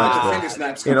 Wow.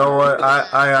 You know what?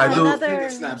 I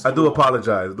do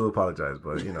apologize.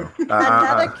 But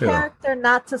another character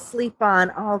not to sleep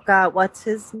on. Oh God, what's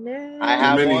his name? I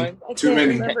have one. Too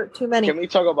many. Too many. Can we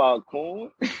talk about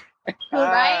Coon?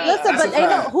 Right. Listen, but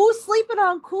ain't who's sleeping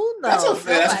on Coon though? That's a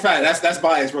fact. That's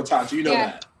biased, Rotachi. You know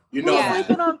that. You know who's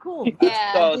sleeping on Coon?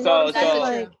 Yeah. So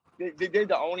this is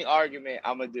the only argument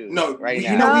I'm gonna do. No, right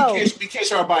now. No. We can't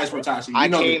show our bias, Rotachi. I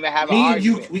can't even have an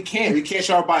argument. We can't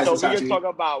show our bias, so Rotachi.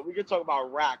 we can talk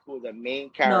about Rack, who's the main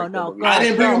character. No, I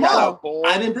didn't bring him up.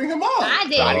 I didn't bring him up. I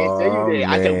did. I didn't say you did.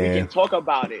 I said we man. can talk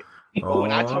about it. But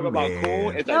when I talk about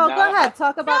Coon, it's no. Go ahead,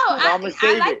 talk about. No, I'm gonna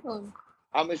save like it. Coon.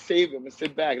 I'm gonna save it. I'm gonna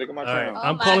sit back. Look at my time.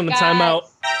 I'm calling the timeout.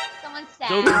 Someone said.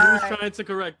 Joker, who's trying to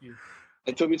correct you?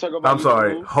 Until we talk about. I'm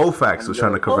sorry. Hofax was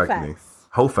trying to correct me.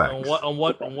 Hofax. On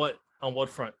what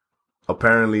front?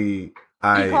 Apparently,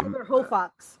 I called her Hofox.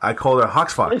 I called her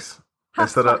Hoxfox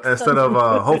instead of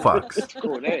Hofox. That's a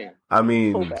cool name. I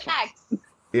mean,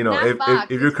 you know,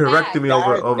 Not if you're correcting me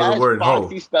over the word ho,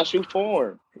 special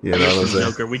form. You know what I'm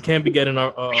saying? Joker, we can't be getting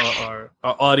our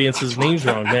audience's names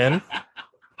wrong, man.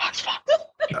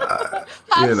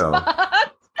 You know.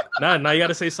 Now you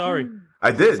gotta say sorry.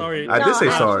 I did. Sorry. I did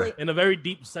say sorry in a very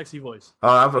deep, sexy voice. Oh,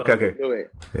 I'm okay. Do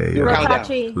it. Hey,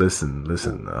 listen.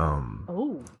 I'm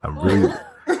really,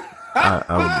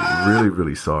 I'm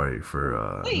really sorry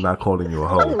for not calling you a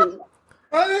hoe.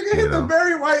 I didn't hit the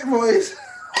very white voice.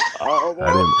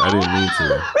 I didn't mean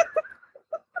to.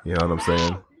 You know what I'm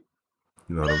saying?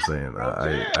 You know what I'm saying?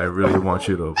 I really want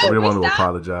you to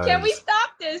apologize. Can we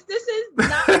stop this? This is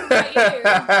not right here.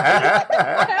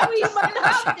 Can we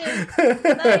stop this?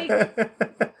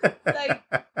 Like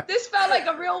this felt like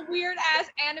a real weird ass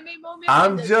anime moment.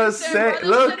 I'm just saying.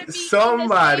 Look,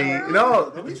 somebody. No,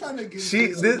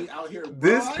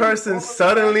 this person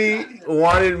suddenly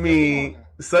wanted me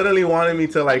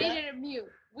to like.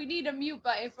 We need a mute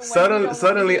button for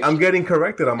suddenly I'm getting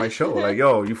corrected on my show. Like,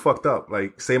 yo, you fucked up.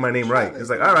 Like, say my name right. It's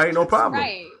like, all right, no problem.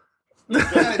 Right.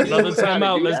 Another time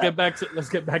out. Let's get back to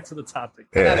the topic.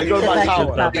 Yeah. And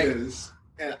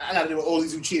I gotta do all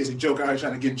these Uchihas and joke out here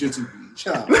trying to get Jutsu beat.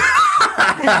 Shut up.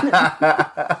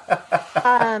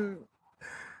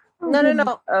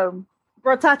 No.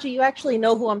 Rotachi, you actually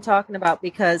know who I'm talking about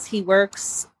because he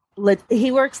works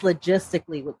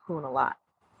logistically with Kun a lot.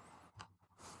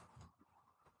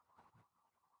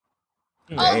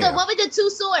 Oh, the one with the two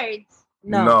swords.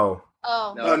 No.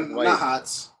 Oh. No, not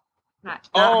Hots. I'm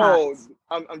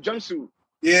jumpsuit.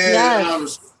 Yeah.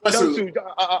 Yes. Jumpsuit.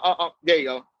 There you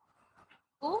go.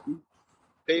 Who?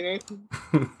 Say your name.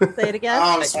 Say it again.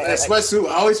 Sweatsuit.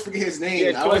 I always forget his name.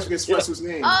 Yeah, I always forget Sweatsuit's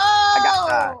name.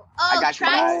 Oh, I got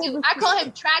tracksuit. I call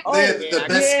him tracksuit.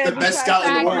 The best scout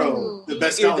in the world. The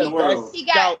best scout in the world.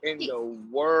 Scout in the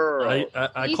world.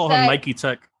 I call him Nike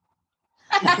Tech.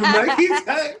 Nike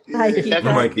Tech. Nike Tech.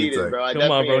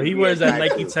 Come on, bro. He wears that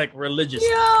Nike Tech religiously.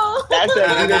 Yo. That's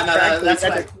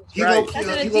like he will kill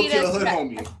hood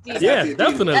homie. Yeah,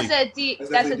 definitely.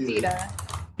 That's Adidas.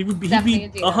 He would be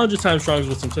 100 times stronger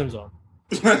with some Timbs on.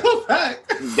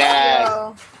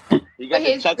 Dad. He got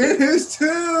the chucks. His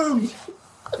Timbs.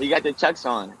 He got the chucks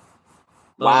on.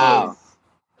 Wow.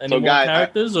 Any more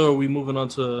characters, or are we moving on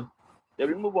to? Yeah,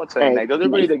 we move on to the next. Those are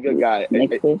really the good guy.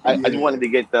 I just wanted to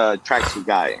get the tracksuit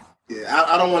guy. Yeah,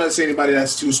 I don't want to say anybody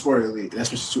that's too spoilerly. That's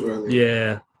just too early.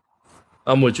 Yeah,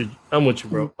 I'm with you,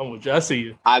 bro. I'm with you. I see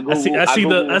you.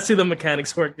 I see the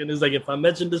mechanics working. It's like if I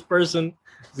mention this person,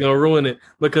 it's gonna ruin it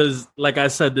because, like I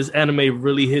said, this anime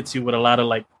really hits you with a lot of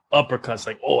like uppercuts.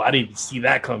 Like, oh, I didn't even see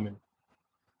that coming.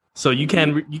 So you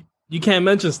can't you can't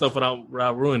mention stuff without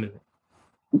ruining it.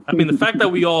 I mean, the fact that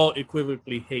we all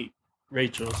equivocally hate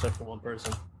Rachel, except for one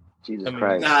person. Jesus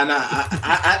Christ. Nah.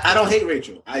 I don't hate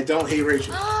Rachel. I don't hate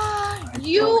Rachel.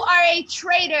 You are a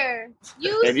traitor.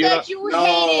 You said you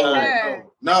hated her.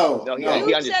 No.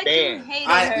 He understands.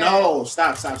 No,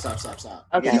 stop.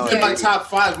 Okay. He's in my top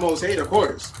 5 most hated, of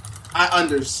course. I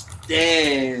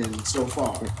understand so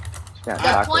far.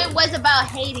 The point was about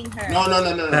hating her.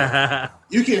 No.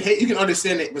 You can hate. You can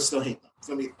understand it, but still hate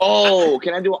them.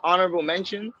 Can I do an honorable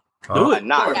mention? Do it. A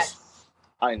knock.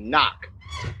 A knock.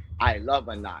 I love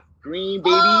a knock. green baby.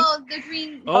 Oh, the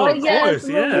green. Oh, of course,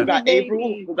 little yeah. Who got baby.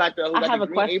 April? Who got the? Who I got have the a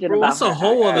green question April? about That's a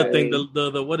whole other Hey. thing.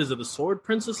 The what is it? The sword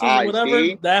princesses I or whatever.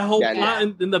 see. That whole Yeah. plot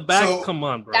in the back. So- Come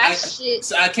on, bro. That shit.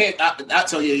 So I can't. I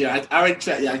tell you, yeah. I already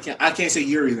tried. Yeah, I can't say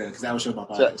Yuri then because that was show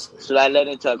about So, bias. should I let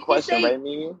into a can question, say- right,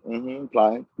 Mimi?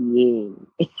 Apply. Yeah.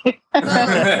 Because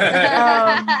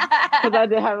I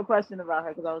did have a question about her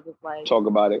because I was just like, Talk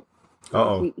about it.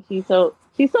 Uh-oh. she's so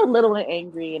little and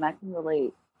angry, and I can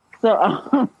relate. So,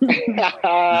 Because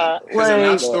the Like-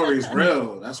 Knox story is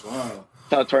real. That's wild.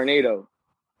 A tornado.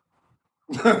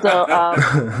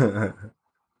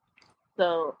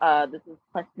 so this is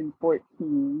question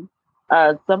 14.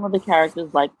 Some of the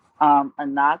characters like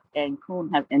Anak and Kun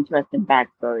have interesting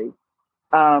backstories.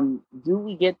 Do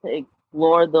we get to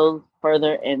explore those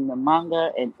further in the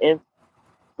manga? And if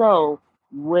so,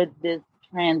 would this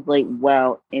translate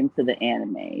well into the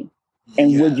anime?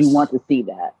 And would you Yes. want to see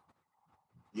that?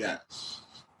 Yes.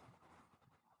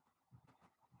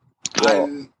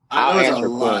 Well, I I'll know it's a answer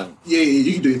lot. Kun. Yeah,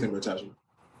 you can do your thing, Ratashi.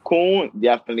 Kun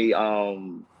definitely.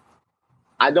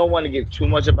 I don't want to give too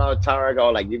much about Taraga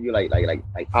or like give you like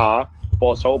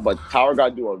false hope, but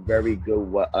Taraga do a very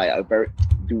good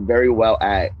do very well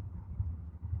at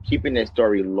keeping their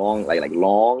story long, like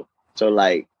long. So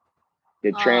like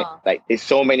the like there's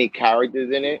so many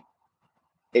characters in it.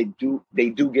 They do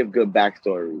give good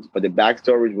backstories, but the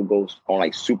backstories will go on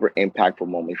like super impactful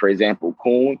moments. For example,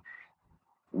 Kun.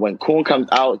 When Kun comes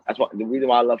out, that's what the reason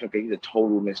why I love him, because he's a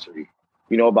total mystery.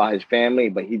 You know about his family,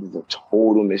 but he's just a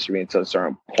total mystery until a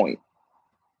certain point.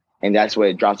 And that's where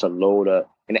it drops a load of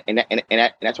and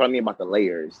that's what I mean about the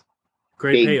layers.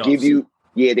 Great They payoffs.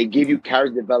 give you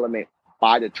character development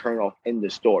by the turn off in the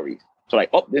stories. So like,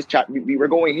 oh, this chapter we're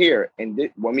going here, and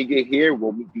when we get here,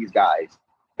 we'll meet these guys.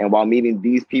 And while meeting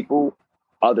these people,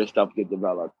 other stuff get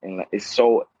developed, and it's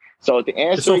so. So to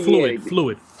answer, It's so fluid.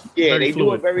 Yeah, Very they do a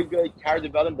fluid. very good character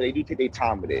development, but they do take their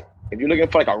time with it. If you're looking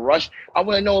for like a rush, I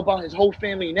want to know about his whole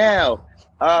family now.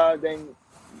 Then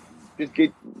just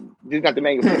got the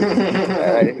manga.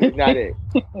 It's not it.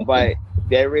 But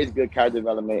there is good character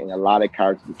development and a lot of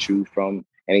characters to choose from,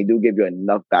 and they do give you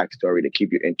enough backstory to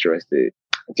keep you interested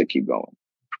and to keep going.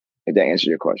 If that answers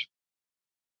your question.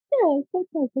 Yeah, that's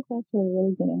actually a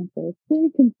really good answer. It's very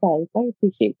concise. I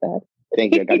appreciate that.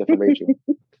 Thank you. I got that from Rachel.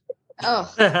 Oh,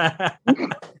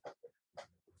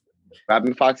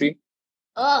 Robin Foxy.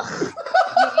 ugh.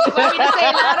 You want me to say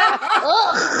it louder?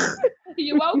 Ugh.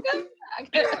 You welcome?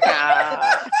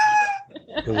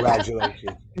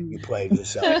 Congratulations, you played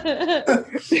yourself. What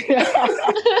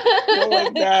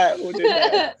was that? Who did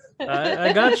that?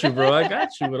 I got you, bro. I got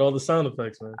you with all the sound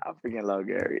effects, man. I freaking love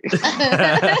Gary.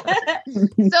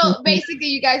 So basically,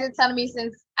 you guys are telling me,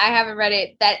 since I haven't read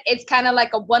it, that it's kind of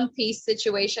like a One Piece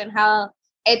situation, how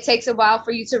it takes a while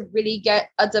for you to really get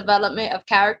a development of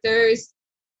characters,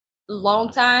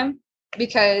 long time,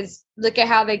 because look at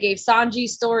how they gave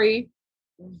Sanji's story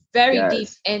very Yes. deep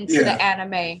into Yeah. the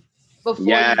anime before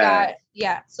Yes. you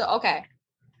got so okay,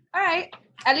 all right.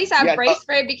 At least I Yeah, braced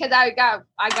for it because I got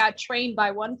trained by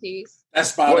One Piece.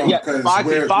 That's spot Well, on yeah, because Foxy,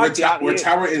 where yeah.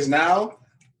 Tower is now.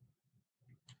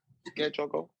 Yeah,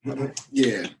 Choco.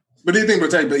 Yeah. But do you think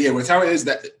Ratashi? But yeah, where Tower is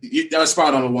that was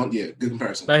spot on the one. Yeah, good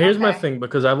comparison. Now here's my Okay. thing,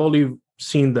 because I've only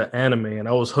seen the anime and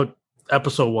I was hooked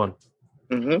episode 1.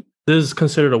 Mm-hmm. This is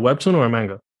considered a webtoon or a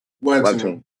manga?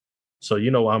 Webtoon. So you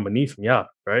know what I'm gonna need from y'all,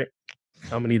 right? I'm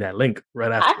gonna need that link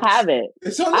right after. I have it.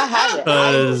 It's on I have it.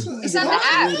 It's on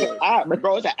the app.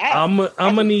 Bro, it's an app. I'm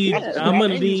gonna need That's I'm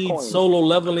gonna Indies need coin. solo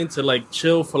leveling to like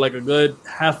chill for like a good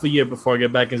half a year before I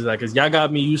get back into that, because y'all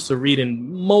got me used to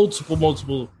reading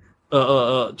multiple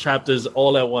chapters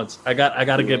all at once. I'm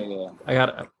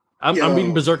Yo.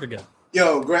 reading Berserk again.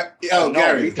 Yo, no,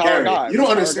 Gary, he's Tower God. you don't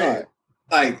Tower understand.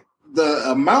 Like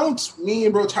the amount me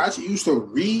and Bro Tachi used to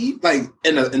read, like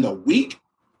in the week,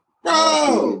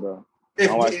 bro. If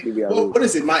I watch we- TV, I what- read. what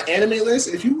is it? My anime list.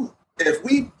 If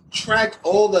we tracked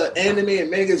all the anime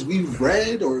and mangas we've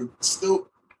read or still,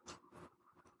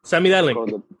 Send me that link.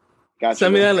 Gotcha.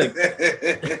 Send me that link.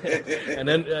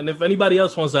 And if anybody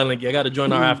else wants that link, you got to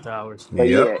join our after hours. But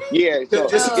yeah. So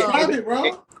just Oh. subscribe it, bro.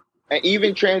 and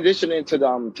even transitioning to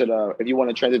the if you want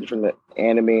to transition from the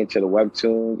anime to the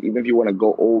webtoons, even if you want to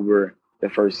go over the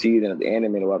first season of the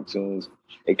anime to webtoons,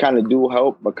 it kind of do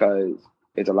help because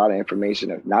it's a lot of information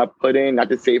that's not put in. Not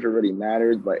to say if it really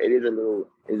matters, but it is a little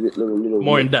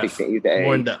More in depth. Easter eggs,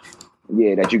 More in depth.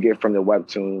 Yeah, that you get from the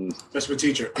webtoons That's for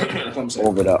teacher. That's what I'm saying.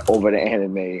 over the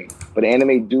anime. But the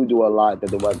anime do a lot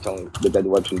that the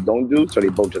webtoons don't do, so they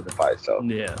both justify itself.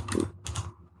 Yeah.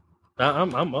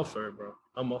 I'm up for it, bro.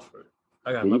 I'm up for it.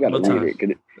 I got Yeah, you gotta nothing but read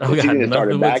time. it. 'Cause I the got season nothing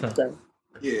started but back. time.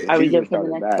 Yeah. Are we Jesus good for the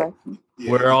started next back. question?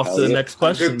 Yeah. We're off Hell to the yeah. next A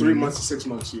question. good 3 months to 6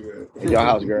 months. You At your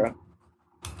house, girl.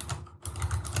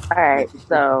 All right,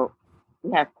 so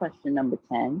we have question number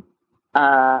 10.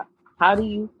 How do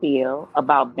you feel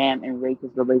about Bam and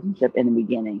Rachel's relationship in the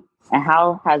beginning? And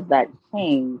how has that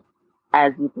changed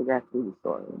as you progress through the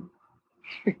story?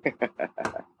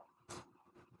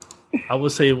 I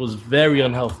would say it was very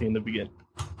unhealthy in the beginning.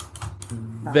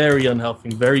 Very unhealthy,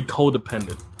 very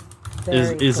codependent.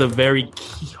 Is a very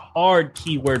hard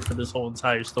key word for this whole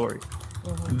entire story.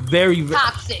 Very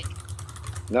Toxic.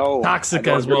 No. toxic I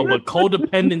don't as well, agree. but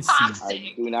codependency.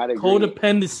 I do not agree.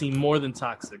 Codependency more than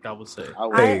toxic, I would say.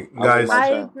 Hey, guys. I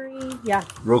agree. Yeah.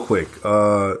 Real quick,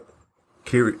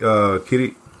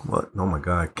 Kitty, what? Oh my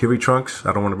God, Kiri Trunks.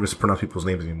 I don't want to mispronounce people's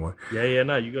names anymore. Yeah,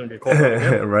 no, you're gonna get called out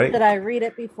again. Right? Did I read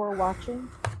it before watching?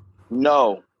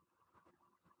 No.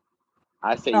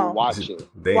 I say No. watch it.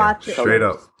 Damn, Watch it. straight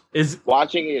up. Is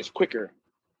Watching it is quicker.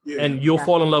 Yeah. and you'll Yeah.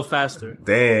 fall in love faster.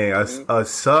 Dang, a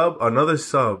sub, another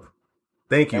sub.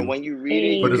 Thank And you. when you read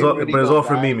it, you But it's can all, really but it's go all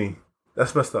for back. Mimi.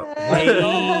 That's messed up.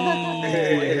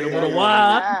 Hey, what a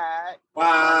why? Wow.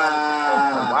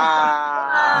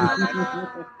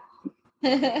 Wow.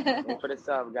 Thanks for the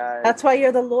sub, guys. That's why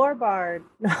you're the lore bard.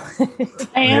 I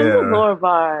am Yeah. the lore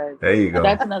bard. There you go.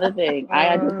 That's another thing. I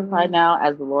identify now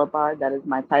as the lore bard. That is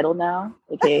my title now.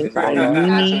 Okay, so I'm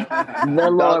Mimi, the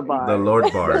lore bard. The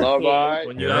Lord Bard. Lord Bard.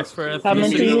 When you Yeah. ask for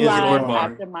Coming to ethnicity, you is live Lord Bard.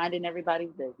 Bar. after minding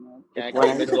everybody's business. Can I It's call you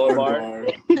what I Miss do. Lord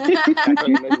Bard? Can I call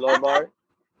you Miss Lord Bard?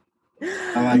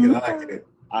 I like it.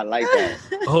 I like that.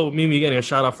 Oh, Mimi getting a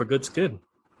shout out for good skin.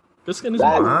 Good skin is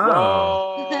Let's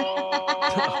Wow.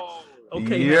 go.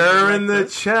 Okay. You're in the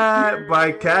chat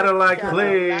by Cadillac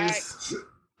Plays.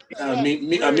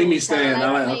 Mimi stand.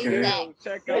 I like. Okay.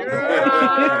 Check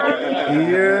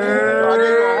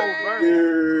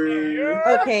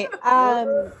Okay.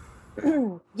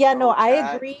 Yeah, no,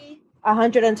 I agree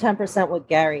 110% with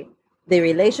Gary. The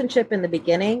relationship in the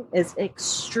beginning is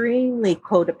extremely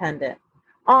codependent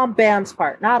on Bam's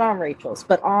part, not on Rachel's,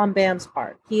 but on Bam's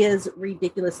part. He is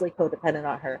ridiculously codependent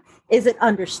on her. Is it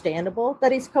understandable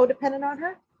that he's codependent on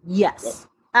her? Yes,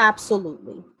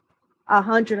 absolutely.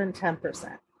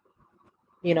 110%.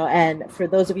 You know, and for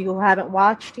those of you who haven't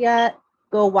watched yet,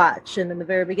 go watch. And in the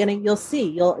very beginning,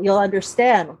 you'll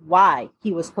understand why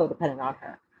he was codependent on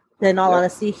her. In all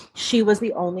honesty, she was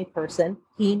the only person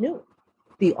he knew,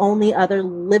 the only other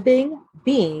living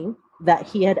being that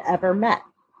he had ever met.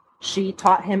 She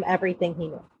taught him everything he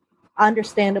knew.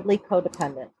 Understandably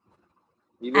codependent.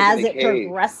 As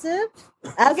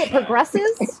it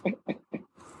progresses,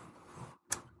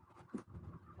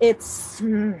 it's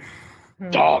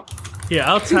Dog.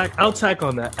 Yeah, I'll tack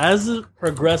on that. As it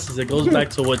progresses, it goes back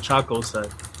to what Chaco said.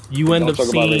 You end Don't up talk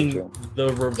about seeing Rachel.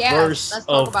 the Yeah, reverse let's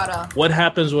talk of about what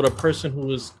happens with a person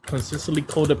who is consistently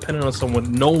codependent on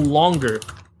someone no longer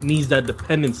needs that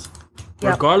dependency.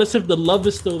 Yep. Regardless if the love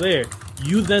is still there,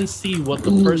 you then see what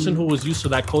the person who was used to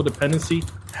that codependency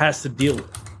has to deal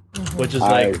with. Which is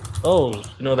like, oh,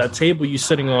 you know, that table you're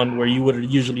sitting on where you would have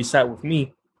usually sat with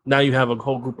me, now you have a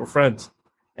whole group of friends.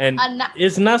 And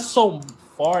it's not so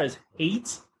far as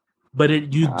hate, but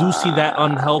you do see that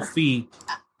unhealthy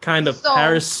kind of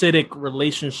parasitic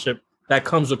relationship that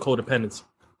comes with codependency.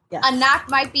 yes. A knock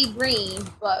might be green,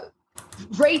 but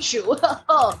Rachel,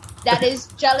 that is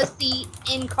jealousy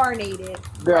incarnated.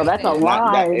 Girl, that's a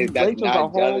lie. That's Rachel's a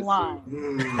not whole jealousy. line.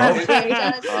 Jealousy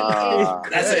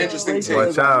That's an interesting take.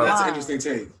 Watch out. That's an interesting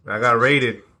take. I got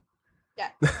rated.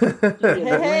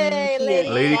 Hey,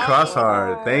 Lady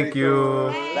Crosshard, thank you.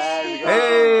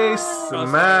 Hey,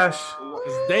 Smash.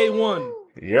 It's day one.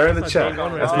 You're in the That's chat. my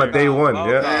one right That's my there. day one.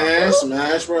 Yeah. Yeah,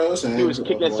 Smash Bros. He was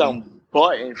kicking some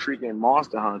butt in freaking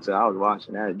Monster Hunter. I was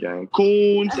watching that joint.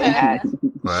 Coons and hats.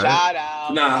 Right. Shout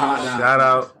out. Nah. Shout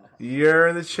out. You're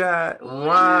in the chat.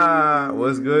 Wow.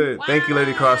 What's good? Thank you,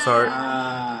 Lady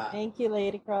Crossheart. Thank you,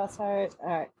 Lady Crossheart.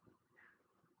 All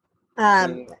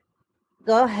right.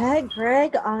 Go ahead,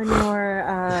 Greg, on your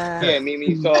Yeah,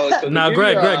 Mimi. So Now, to give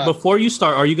Greg, you, before you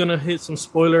start, are you gonna hit some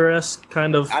spoiler-esque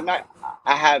kind of? I'm not.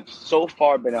 I have so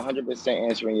far been 100%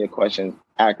 answering your questions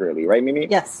accurately, right, Mimi?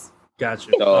 yes. Got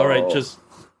you. So- All right, just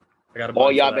I got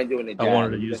All y'all been doing the I jab.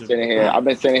 wanted to use it. I've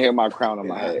been sitting here with my crown on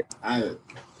my head. Do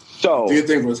So you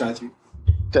think, Versace?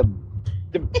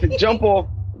 to jump off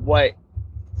what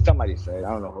somebody said,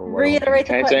 I don't know who. Reiterate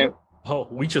the question. Oh,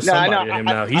 we just No, I somebody know, him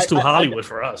I- now. He's too Hollywood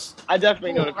for us. I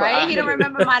definitely know the Right? He don't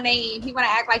remember my name. He want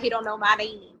to act like he don't know my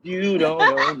name. You don't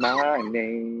know my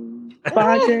name.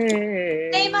 Sponge.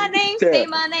 Say my name, say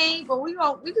my name. But we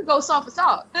could go song for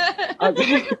song.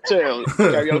 Chill.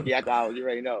 Karaoke after hours, you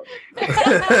already know. But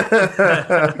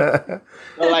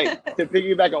like to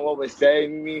piggyback on what was said,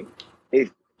 me,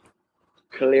 it's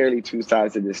clearly two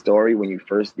sides to the story when you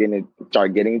first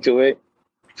start getting to it.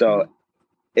 So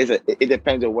it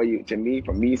depends on where you. To me,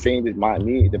 from me saying this,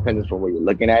 it depends on where you're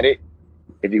looking at it.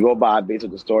 If you go by based on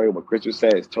the story, what Crystal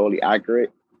said is totally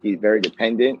accurate. He's very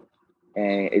dependent,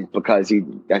 and it's because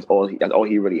that's all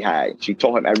he really had. She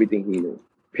told him everything he knew.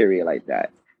 Period, like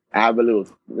that. I have a little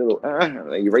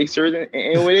like erasers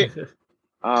in with it.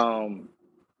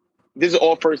 This is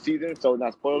all first season, so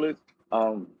not spoilers.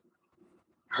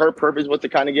 Her purpose was to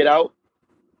kind of get out.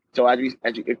 So as we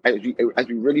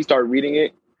really start reading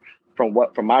it, from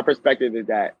my perspective is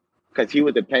that because he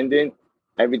was dependent,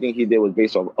 everything he did was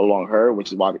based along her,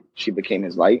 which is why she became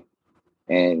his light.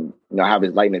 And have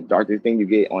his light and his darkness thing you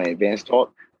get on advanced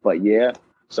talk. But yeah,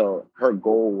 so her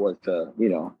goal was to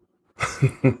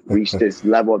reach this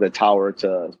level of the tower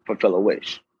to fulfill a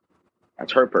wish.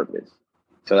 That's her purpose.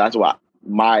 So that's why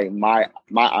my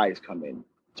eyes come in.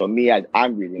 So me, as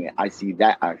I'm reading it, I see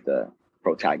that as the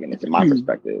protagonist in my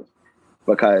perspective.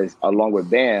 Because along with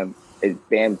Bam, it's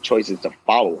Bam's choices to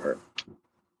follow her.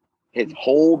 His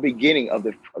whole beginning of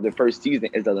the first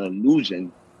season is an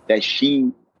illusion that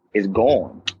she is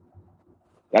gone.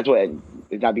 That's what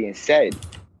is not being said.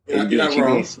 You're not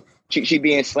wrong. She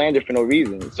being slandered for no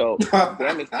reason. So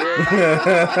Bam is still.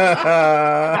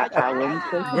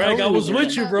 Greg, I was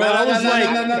with you, bro. I was like,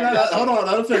 no. Hold on.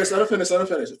 Let him finish. I've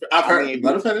heard.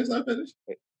 Let him finish.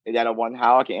 Is that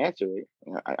how I can answer it?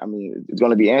 I mean, it's going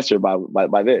to be answered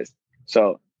by this.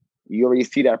 So you already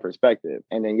see that perspective.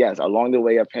 And then, yes, along the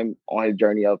way of him on his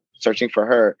journey of searching for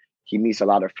her, he meets a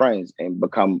lot of friends and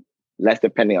become less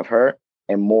dependent of her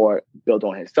and more built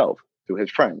on himself through his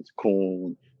friends,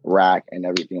 Coon, Rack, and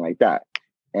everything like that.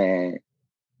 And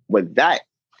with that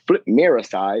flip mirror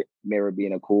side, mirror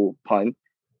being a cool pun,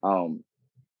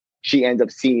 she ends up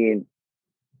seeing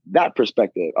that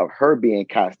perspective of her being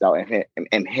cast out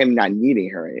and him not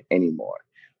needing her anymore.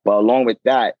 But along with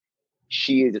that,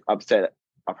 she is upset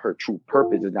of her true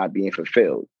purpose is not being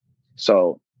fulfilled.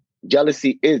 So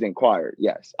jealousy is inquired.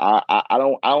 Yes, I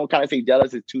don't kind of say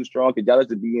jealous is too strong, because jealous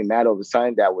is being mad over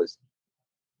something that was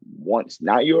once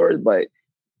not yours, but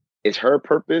it's her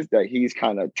purpose that he's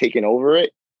kind of taking over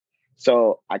it.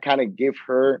 So I kind of give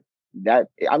her that.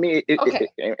 I mean,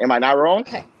 am I not wrong?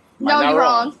 Okay. No, you're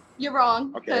wrong. You're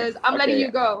wrong, because I'm letting you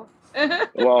go.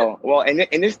 well,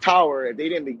 in this tower, if they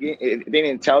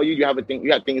didn't tell you, you have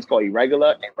things called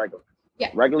irregular and regular. Yeah.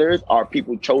 Regulars are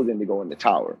people chosen to go in the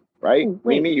tower, right?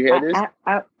 Wait, Mimi, you hear this?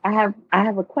 I have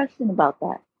a question about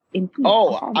that. I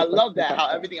love that. How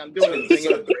everything I'm doing is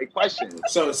bringing up great questions.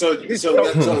 So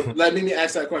let me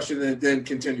ask that question and then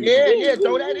continue. Yeah,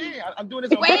 throw that in. I'm doing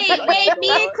this. Wait, me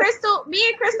and Crystal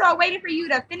are waiting for you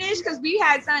to finish because we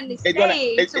had something to say.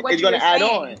 It's going to add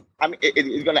on. I mean,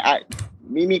 it's going to add.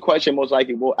 Mimi question most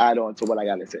likely will add on to what I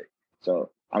got to say. So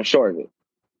I'm sure of it.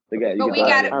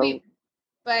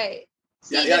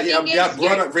 Yeah,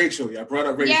 brought up Rachel.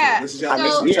 Yeah. This is I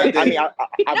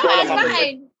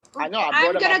know.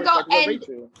 I'm gonna go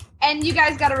and you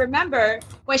guys got to remember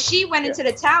when she went into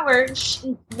the tower.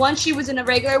 Once she was in a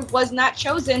regular, was not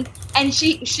chosen, and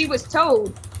she was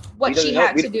told what she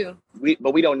had to do.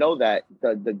 But we don't know that.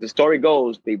 The story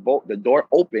goes the door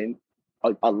opened,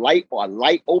 a light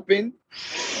opened,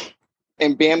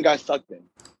 and Bam got sucked in.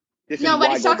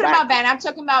 Nobody's talking about Bam. I'm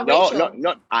talking about Rachel.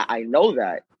 No. I know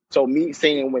that. So me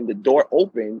saying when the door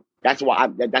opened, that's why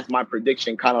that's my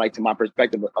prediction, kind of like to my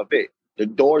perspective of it. The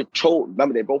door chose.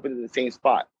 Remember, they both in the same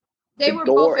spot. They were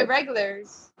both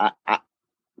irregulars.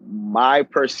 My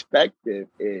perspective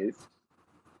is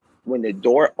when the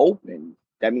door opened,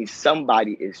 that means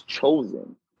somebody is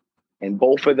chosen, and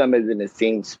both of them is in the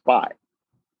same spot.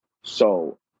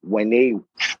 So when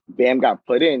Bam got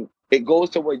put in, it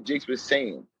goes to what Jigs was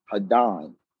saying.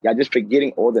 Hadon, y'all just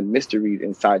forgetting all the mysteries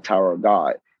inside Tower of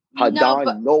God.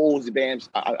 Hadon knows Bam's.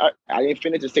 I didn't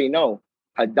finish to say no.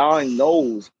 Hadon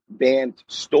knows Bam's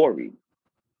story.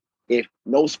 If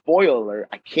no spoiler,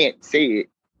 I can't say it.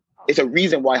 It's a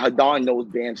reason why Hadon knows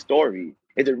Bam's story.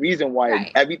 It's a reason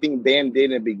why everything Bam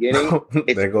did in the beginning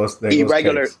is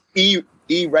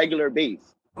irregular base.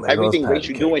 Everything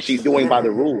Rachel doing, she's doing by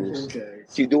the rules. Okay.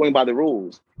 She's doing by the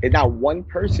rules. It's not one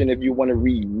person, if you want to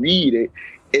reread it,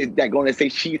 is that going to say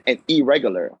she's an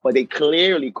irregular, but they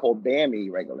clearly call Bam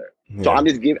irregular. Yeah. So I'm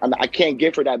just I can't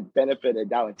give her that benefit of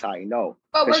doubt until I know.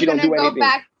 But we're going to go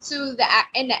back to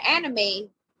in the anime.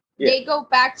 Yeah. They go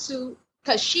back to,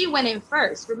 because she went in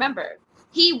first. Remember,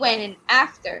 he went in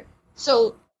after.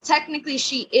 So technically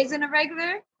she is an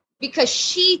irregular because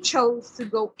she chose to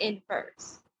go in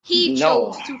first. He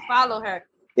chose to follow her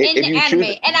in the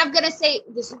anime. And I'm going to say,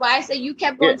 this is why I say you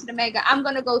kept going to the manga. I'm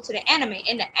going to go to the anime.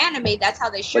 In the anime, that's how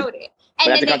they showed it.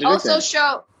 And then they also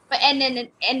show, and then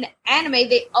in the anime,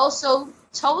 they also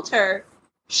told her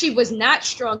she was not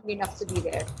strong enough to be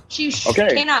there. She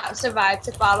cannot survive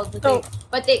to follow the thing.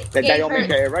 But they gave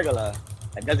her irregular.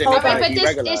 That doesn't all right,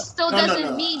 but this still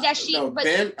doesn't mean that she. No, but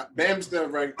Bam's the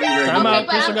irregular. Time out.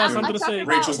 but Crystal got I'm something to talking say.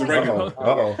 about- Rachel's the regular.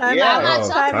 Uh-oh. Time Yeah. I'm not out.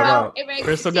 talking Time about out. irregular.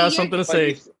 Crystal See, got you're- something to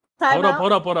say. Time out.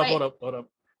 Hold up.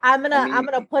 I'm gonna I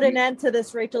mean, put an end to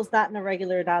this Rachel's not in a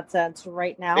regular nonsense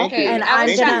right now. Thank you. And I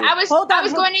was hold on, I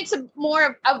was going into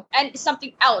more of and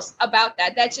something else about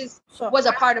that. That just was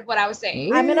a part of what I was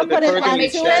saying. I'm gonna But put the an first end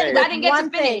thing to you it. said- I didn't get to One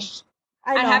finish. thing.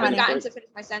 I know, haven't honey. gotten to finish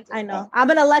my sentence. I know. I'm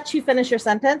going to let you finish your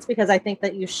sentence because I think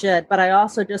that you should. But I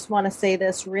also just want to say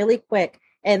this really quick.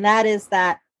 And that is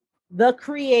that the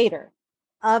creator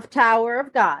of Tower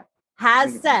of God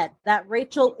has said that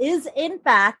Rachel is, in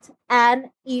fact,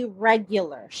 an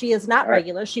irregular. She is not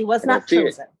regular. She was not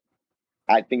chosen.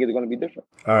 I think it's going to be different.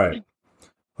 All right.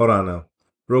 Hold on now.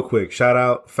 Real quick. Shout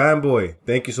out Fanboy.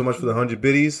 Thank you so much for the 100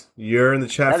 biddies. You're in the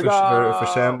chat for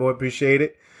Shamboy. Appreciate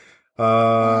it.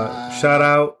 Shout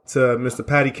out to Mr.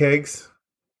 Patty Kegs.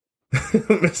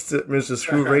 Mr.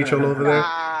 Screw Rachel over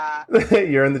there.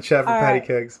 You're in the chat for Patty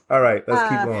Kegs. All right, let's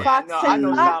keep going. Fox,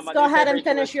 go ahead and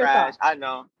finish your thought. I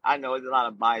know. There's a lot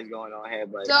of bias going on here,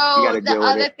 but so the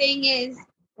other thing is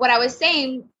what I was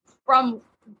saying from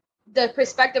the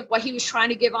perspective what he was trying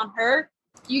to give on her.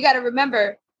 You got to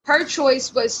remember her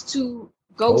choice was to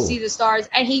go see the stars,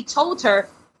 and he told her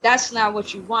that's not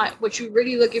what you want. What you're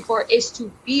really looking for is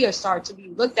to be a star, to be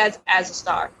looked at as a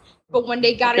star. But when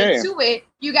they got into it,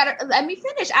 you gotta let me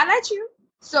finish. I let you.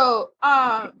 So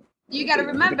you gotta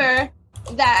remember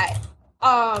that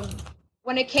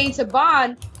when it came to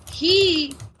Bond,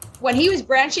 when he was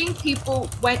branching, people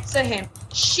went to him.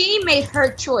 She made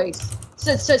her choice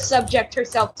to subject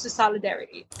herself to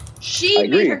solidarity. She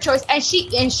made her choice, and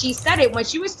she said it when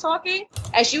she was talking,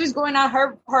 as she was going on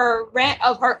her rant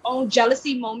of her own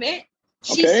jealousy moment.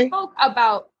 She spoke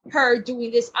about her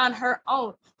doing this on her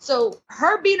own. So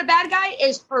her being a bad guy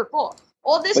is her fault.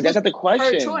 All this was her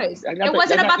choice. It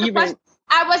wasn't about the question.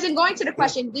 I wasn't going to the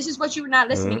question. This is what you were not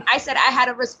listening. I said I had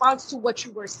a response to what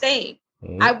you were saying.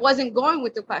 I wasn't going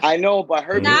with the question. I know, but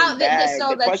her now the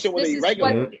question was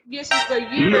irregular. This is where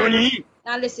you were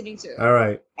not listening to. All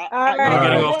right. We're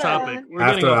getting off topic.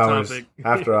 After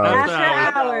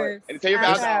hours.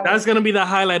 That's gonna be the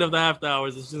highlight of the after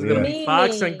hours. It's just gonna be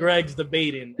Fox and Greg's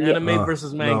debating anime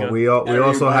versus manga. No, we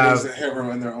also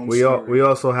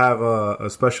have a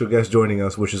special guest joining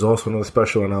us, which is also another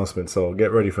special announcement. So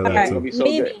get ready for that too. That's gonna be so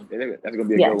good. That's gonna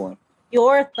be a good one.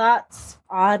 Your thoughts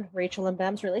on Rachel and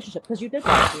Bam's relationship, because you did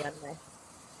watch the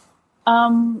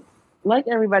anime. Like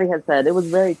everybody has said, it was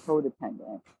very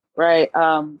codependent, right?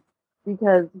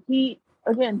 Because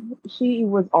she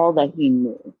was all that he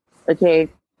knew. Okay.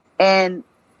 And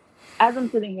as I'm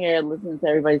sitting here listening to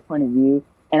everybody's point of view,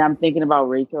 and I'm thinking about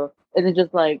Rachel, and it's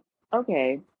just like,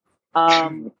 okay,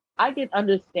 I can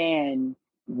understand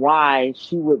why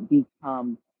she would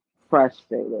become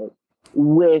frustrated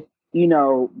with,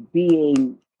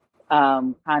 being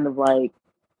kind of like,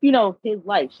 his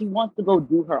life. She wants to go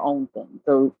do her own thing.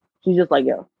 So she's just like,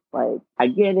 yo, like, I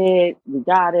get it. We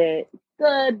got it. It's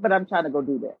good, but I'm trying to go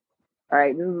do this. All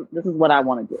right. This is what I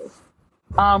want to do.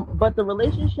 But the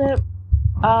relationship,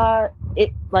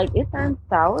 it turned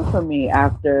sour for me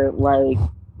after,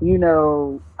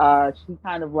 she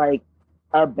kind of like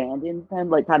abandons him,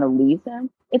 like kind of leaves him.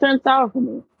 It turned sour for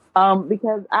me.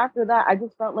 Because after that, I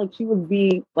just felt like she was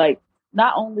being like,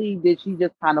 not only did she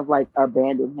just kind of like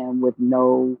abandon him with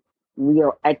no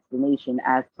real explanation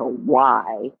as to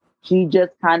why, she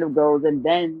just kind of goes and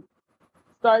then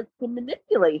starts to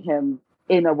manipulate him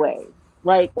in a way,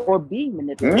 or being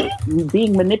manipulated.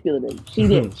 Being manipulated. She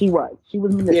did. She was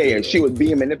manipulated. Yeah, she was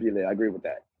being manipulated. I agree with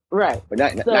that. Right. But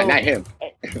not him.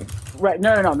 Right.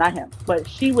 No, not him. But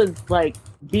she was like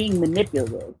being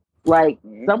manipulated.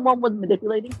 Someone was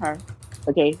manipulating her.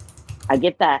 Okay, I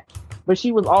get that. But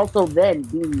she was also then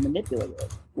being manipulated.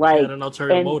 Had an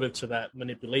ulterior motive to that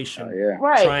manipulation.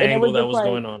 Right. Triangle that was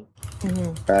going on.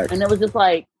 Mm-hmm. And it was just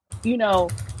like,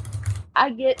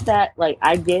 I get that.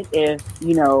 I get if,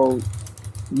 you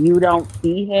don't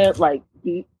see him,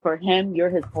 for him,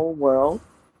 you're his whole world.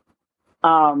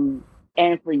 And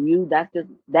for you,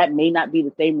 that may not be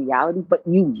the same reality, but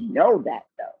you know that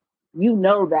though. You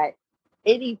know that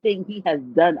anything he has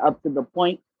done up to this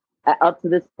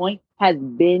point has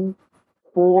been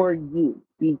for you,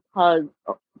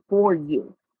 for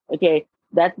you. Okay,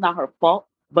 that's not her fault.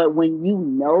 But when you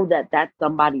know that that's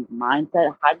somebody's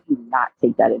mindset, how do you not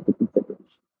take that into consideration?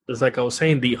 It's like I was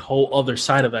saying, the whole other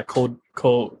side of that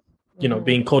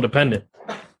being codependent.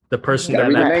 The person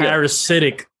Every that nigga.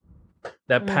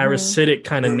 parasitic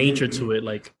kind of nature to it.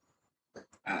 Like,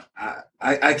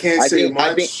 I can't say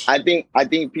much. I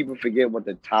think people forget what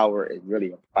the tower is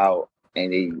really about,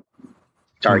 and they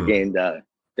start getting their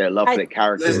love for the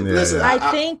characters. Listen,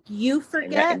 I think you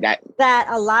forget and that- that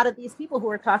a lot of these people who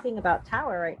are talking about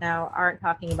Tower right now aren't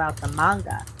talking about the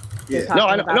manga. They're Yeah. No,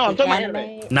 I talking know. No, I'm the talking about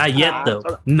anime. not yet though.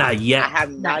 Not I yet. have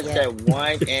Not not yet. said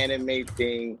one anime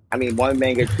thing. I mean, one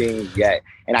manga thing yet,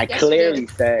 and I Yes, clearly you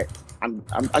did. said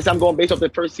I said I'm going based off the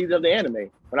first season of the anime.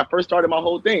 When I first started my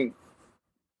whole thing,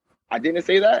 I didn't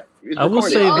say that. It was I will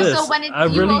recorded. say You this.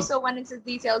 also went into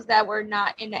details that were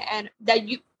not in the end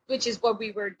which is what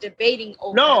we were debating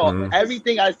over. No,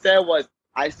 everything I said was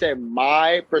I said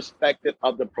my perspective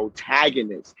of the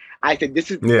protagonist. I said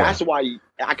this is that's why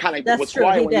I kind of That's was true.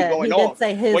 quiet He when you're did. going He off. did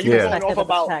say his When you're going perspective off of the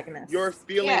about protagonist. your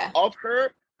feeling Yeah. of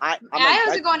her, I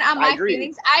wasn't going on I my agree.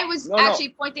 feelings. I was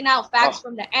actually pointing out facts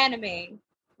from the anime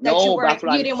that No, you that's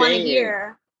what I'm didn't want to saying.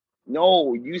 hear.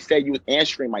 No, you said you was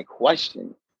answering my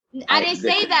question. I didn't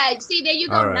say that. See, there you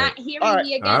go. All right. Not hearing All right.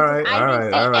 me again. All right, I all didn't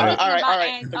right, say all right. anything All right, about all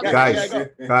right. and So other Guys,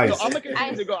 people. guys. So I'm gonna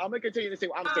continue to go. I'm gonna continue to say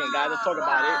what I'm saying, guys. Let's talk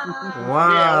about it.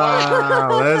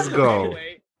 Wow, let's go.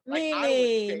 Anyway, like I was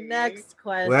Mimi, saying, next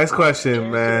question. Next question,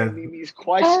 answering man. Mimi's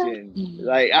question.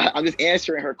 Like I'm just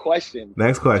answering her question.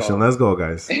 Next question. So- Let's go,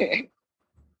 guys.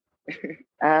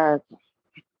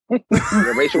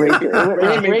 Racial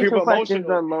make people questions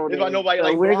emotional. are loaded. It's why nobody So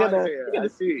like we're blondes gonna- here. I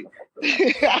see.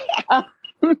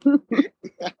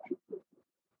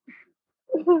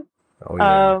 Oh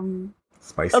yeah,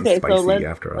 Okay, spicy so let's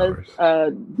after hours.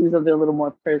 do something a little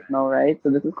more personal, right? So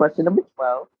this is question number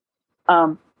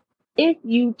 12. If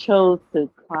you chose to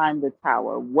climb the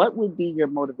tower, what would be your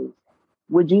motivation?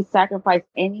 Would you sacrifice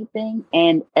anything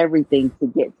and everything to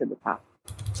get to the top?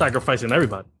 Sacrificing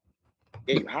everybody.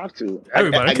 Yeah, you have to.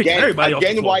 Everybody. I'm kicking everybody off the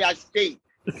Again, floor. why I state,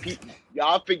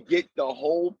 y'all forget the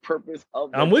whole purpose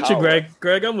of the I'm with you, tower. Greg.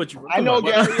 Greg, I'm with you. I know,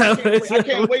 Come on. Gary. I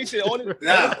can't wait to all this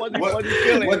Nah, funny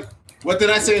feeling. what did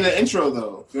I say in the intro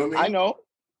though? Feel me? I know.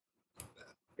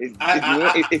 I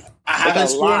haven't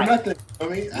it's a scored lie. nothing. I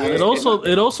mean,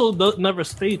 It also never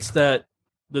states that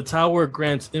the tower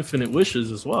grants infinite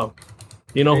wishes as well.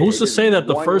 You know, who's to say that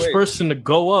the One first wish. person to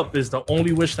go up is the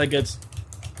only wish that gets?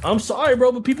 I'm sorry,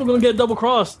 bro, but people gonna get double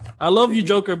crossed. I love you,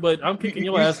 Joker, but I'm kicking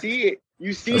your ass. See it.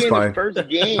 You see That's in fine. the first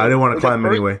game. I didn't want to The climb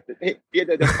first- anyway. Yeah,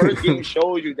 the first game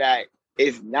shows you that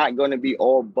it's not going to be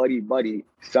all buddy.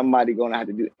 Somebody going to have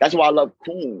to do it. That's why I love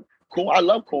Coon. I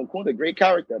love Coon. Coon's a great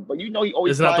character, but you know he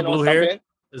always It's not the flying on blue hair? something.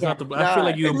 It's not the. Nah, I feel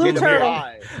like you a it's Blue blue turtle. hair.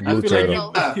 lie. I Blue feel like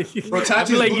turtle. I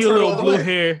feel like you a little blue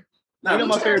hair. Nah, You know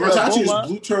my favorite Rotachi Puma? is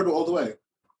Blue Turtle all the way.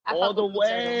 I All fuck the with Blue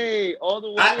Turtle. way. All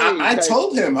the way. I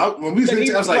told him when we was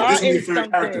Because I was like, this is my he's favorite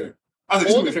plotting character. I was like, this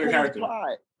is All my the favorite cool character.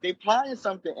 plot. They plotting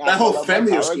something. That whole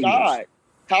family of Tower schemers. God.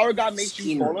 Tower God makes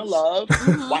you fall in Schemers. love.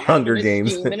 What Hunger happened is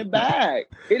Games. scheme in the bag.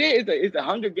 It is. It's the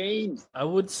Hunger Games. I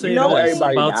would say You know this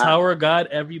everybody about now. Tower God.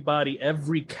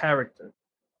 Every character,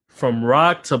 from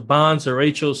Rock to Bonds to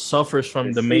Rachel, suffers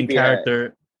from The the main sleepyhead.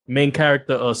 character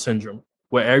syndrome,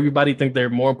 where everybody think they're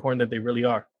more important than they really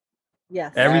are.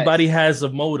 Yes. Everybody has a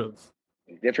motive.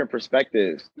 Different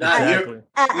perspectives. Nah, you're-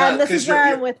 Exactly. And this 'cause is where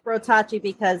you're- I'm with Brotachi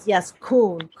because yes,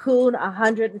 Coon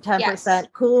 110%. Yes,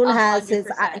 Coon has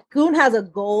 100%. Coon has a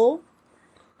goal.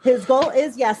 His goal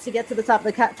is yes to get to the top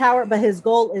of the tower, but his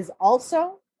goal is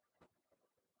also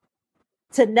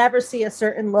to never see a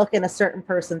certain look in a certain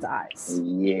person's eyes.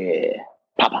 Yeah.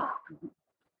 Papa.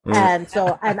 And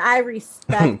so, and I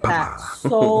respect that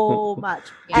so much.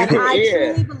 And Yeah.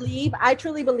 I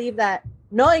truly believe that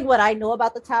knowing what I know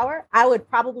about the tower, I would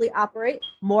probably operate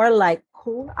more like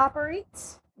Coon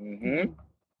operates Mm-hmm.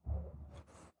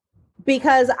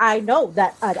 because I know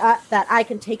that that I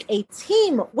can take a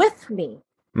team with me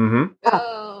Mm-hmm.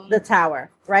 Oh. the tower,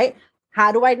 right?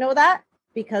 How do I know that?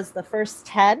 Because the first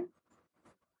 10,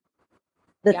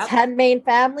 the Yep. 10 main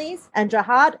families and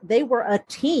Jihad, they were a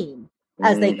team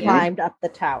as they Mhm. climbed up the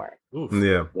tower. Oof.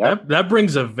 Yeah. That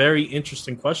brings a very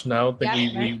interesting question. I don't think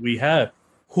Yeah, right. we have.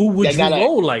 Who would They you gotta-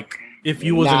 roll like if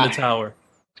you was in Nah. the tower?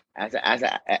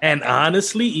 And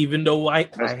honestly, even though I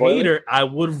spoil hate it? her, I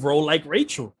would roll like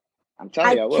Rachel. I'm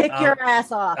telling you, I I'd will. kick your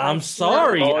ass off. I'm I'd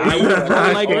sorry. Oh, I yeah. would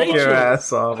roll like Kick Rachel. your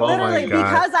ass off. Oh Literally, my god.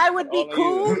 because I would be All of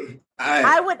cool. you.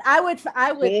 I would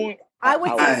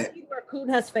Coon- I- succeed where Coon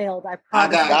has failed. I I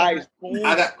promise. got- Guys, Coon-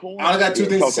 I Coon- only got two Yeah,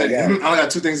 things to Coco, say. yeah. I only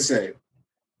got two things to say.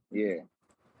 Yeah.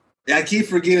 I keep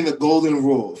forgetting the golden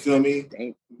rule. Feel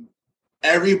me?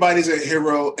 Everybody's a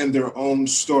hero in their own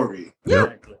story.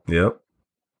 Yep.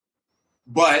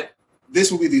 But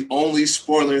this will be the only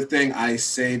spoiler thing I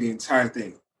say the entire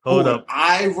thing. Hold up.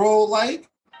 I roll like.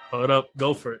 Hold up.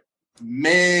 Go for it.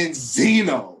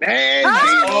 Manzino.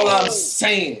 That's all I'm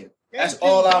saying. That's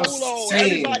all I'm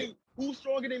saying. Everybody who's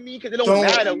stronger than me because it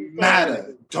don't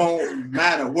matter. Don't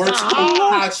matter. Word to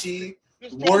Hachi.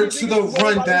 Word to the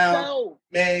rundown.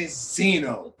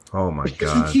 Manzino. Oh my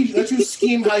God. Let you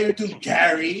scheme how you do,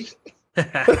 Gary.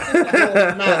 It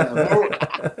don't matter, bro.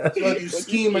 Whether you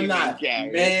scheme or not.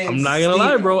 I'm not gonna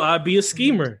lie, bro. I'd be a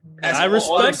schemer. I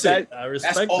respect it.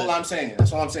 That's all I'm saying.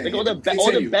 That's all I'm saying. All the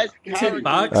best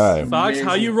characters. Fox,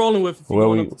 how you rolling with if you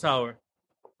going up the tower?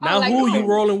 Now like who Coon. you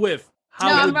rolling with? No,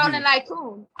 I'm rolling like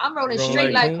Coon. I'm rolling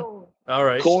straight like Coon. All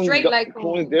right. Straight like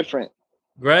Coon is different.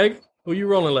 Greg, who you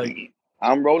rolling like?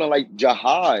 I'm rolling like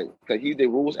Jihad because he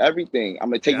rules everything. I'm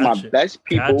gonna take my best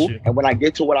people, and when I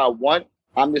get to what I want,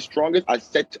 I'm the strongest. I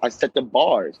set the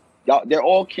bars. Y'all, they're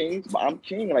all kings, but I'm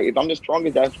king. Like if I'm the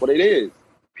strongest, that's what it is.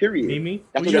 Period. Mimi,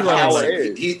 that's what the power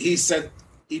is. He said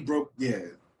he broke. Yeah.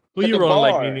 Who you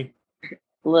rolling like, Mimi?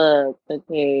 Look,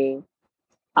 okay.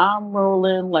 I'm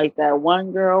rolling like that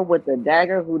one girl with the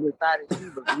dagger who decided she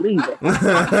was leaving.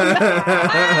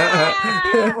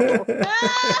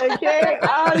 Okay,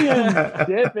 I am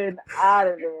dipping out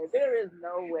of there. There is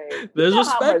no way. There's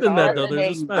respect in that, though.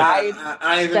 There's respect.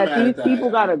 That these people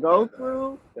got to go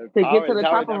through to get to the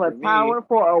top of a tower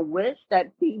for a wish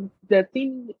that they said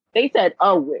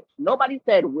a wish. Nobody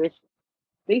said wish.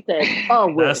 They said a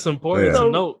wish. That's important to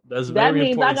note. That's very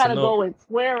important. That means I got to go and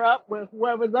square up with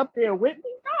whoever's up there with me.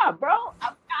 Nah, bro.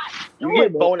 I'm not. You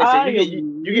get bonuses.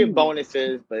 You get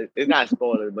bonuses, but it's not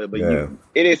spoilers. But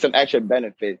it is some extra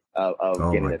benefits of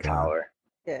getting the tower.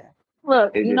 Yeah.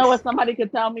 Look, you know what? Somebody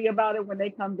could tell me about it when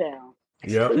they come down.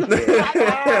 Yep. How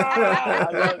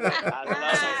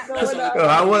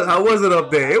was it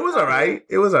up there? It was all right.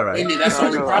 Amy, that's the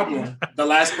only problem. The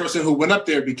last person who went up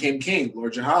there became king,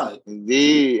 Lord Jihad.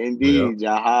 Indeed,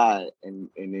 Jihad,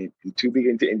 and two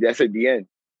begin to, and that's at the end.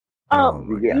 Oh,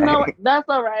 you know what? That's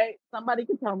all right. Somebody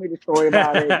can tell me the story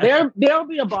about it. There'll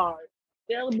be a bar.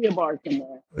 There'll be a bar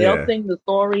somewhere. They'll sing the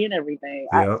story and everything.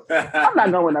 I'm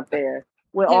not going up there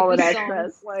with all of that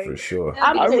stress. Like, for sure.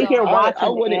 I'm sitting here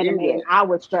watching the anime, and I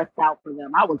was stressed out for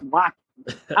them. I was watching.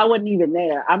 I wasn't even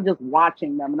there. I'm just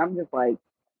watching them, and I'm just like,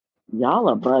 y'all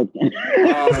are bugging.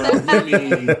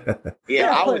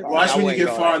 Watch when you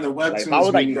get far in the webtoons. Like, if I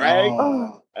was like Greg,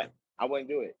 I wouldn't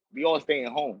do it. We all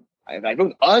staying home. Like if it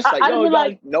was us,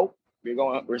 like, nope,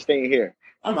 we're staying here.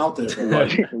 I'm out there. We're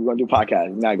gonna do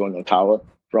podcasts. We're not going to the tower.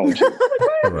 Right.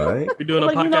 We're doing a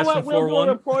podcast from floor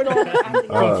one. From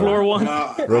floor one.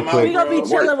 Real quick. We're gonna be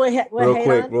chilling with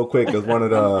real quick. Because one of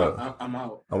the I'm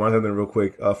out. I want something real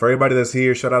quick. For everybody that's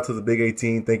here, shout out to the Big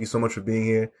 18. Thank you so much for being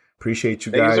here. Appreciate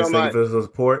you guys. Thank you for the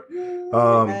support.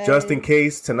 Just in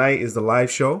case, tonight is the live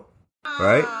show.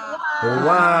 Right?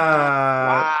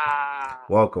 Wow.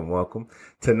 Welcome.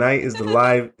 Tonight is the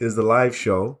live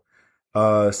show.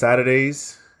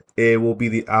 Saturdays it will be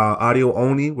the audio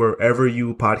only wherever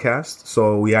you podcast.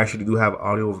 So we actually do have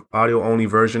audio only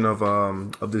version of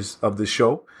this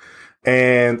show.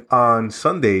 And on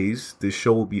Sundays, this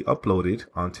show will be uploaded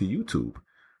onto YouTube.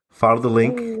 Follow the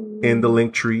link in the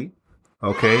link tree.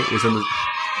 Okay, it's in the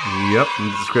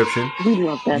description.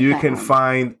 You can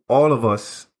find all of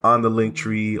us on the link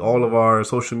tree, all of our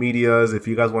social medias. If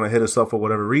you guys want to hit us up for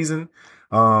whatever reason,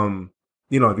 if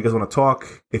you guys want to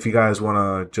talk, if you guys want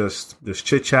to just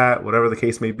chit chat, whatever the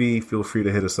case may be, feel free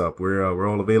to hit us up. We're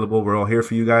all available. We're all here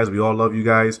for you guys. We all love you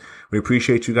guys. We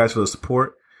appreciate you guys for the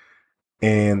support.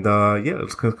 And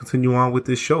let's continue on with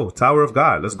this show. Tower of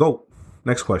God. Let's go.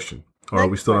 Next question. Or are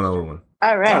we still on another one?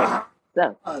 All right.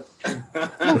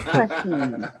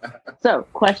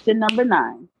 Question number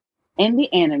 9. In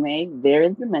the anime, there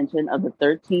is the mention of the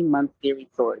 13-month series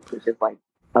swords, which is like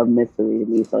a mystery to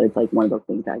me. So it's like one of those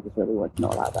things I just really want to know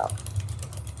a lot about.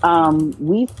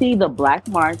 We see the Black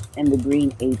March and the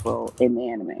Green April in the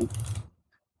anime.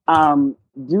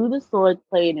 Do the swords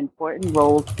play an important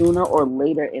role sooner or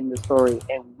later in the story?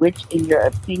 And which, in your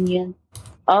opinion,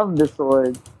 of the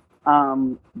swords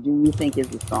do you think is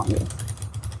the strongest?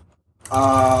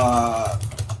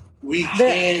 We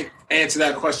can't answer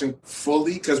that question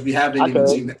fully because we haven't even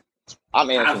seen it. I'm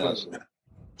answering that.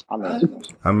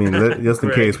 I mean, just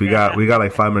in case, we got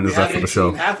like 5 minutes left of the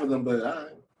show. Half of them,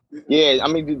 but yeah, I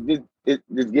mean, just give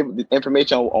the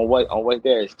information on what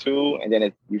there is 2, and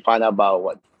then you find out about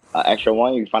what extra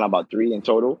 1. You find out about 3 in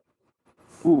total,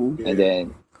 and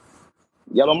then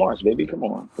Yellow Mars, baby, come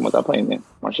on, stop playing, man,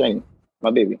 Marshane,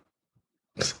 my baby.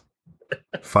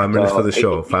 5 minutes So, for the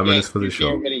show. you 5 minutes for the you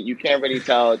show. You can't really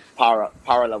tell power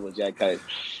levels yet, because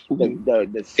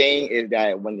the saying is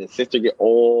that when the sister get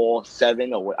all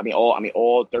 7, or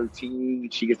all 13,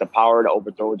 she gets the power to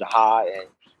overthrow Jihad, and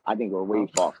I think we're way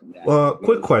far from that. Well,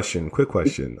 quick question.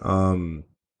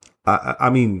 I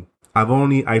mean,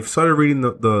 I've started reading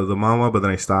the manga, but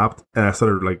then I stopped and I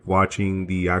started like watching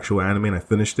the actual anime and I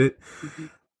finished it. Mm-hmm.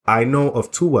 I know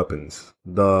of 2 weapons: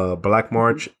 the Black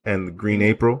March and the Green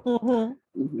April.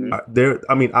 Mm-hmm.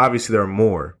 Obviously there are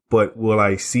more, but will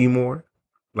I see more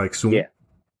like soon?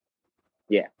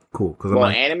 Yeah. Cool. Because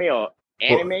anime or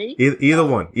anime? Either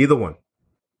one.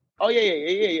 Oh yeah.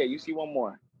 You see one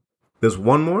more. There's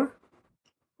one more.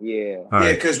 Yeah. All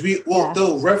right. because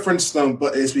they'll reference them,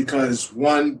 but it's because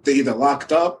one, they either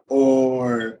locked up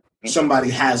or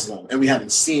somebody has them, and we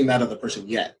haven't seen that other person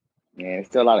yet. Yeah, it's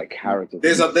still a lot of characters.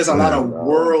 There's a lot of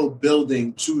world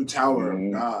building to Tower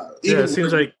of God. It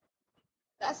seems like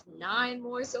That's 9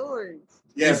 more swords.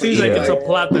 Yeah, it seems like it's a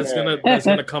plot that's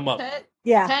gonna come up. 10,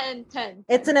 Yeah. 10.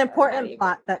 It's an important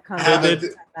plot that comes I have up.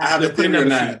 I have a They're putting theory on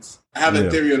down the that. seeds. I have a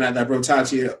theory on that, Bro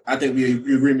Tachi. I think we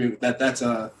agree that that's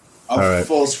a right.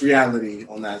 false reality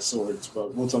on that swords,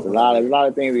 but we'll talk A about it. lot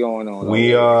of things going on.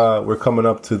 We're coming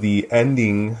up to the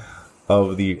ending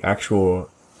of the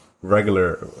actual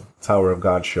regular Tower of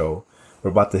God show.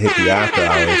 We're about to hit the after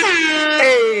hours.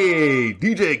 Hey,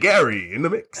 DJ Gary in the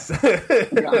mix.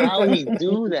 How he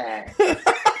do that?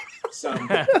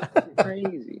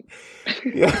 Crazy.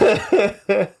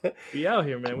 We out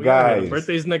here, man. We Guys. out here.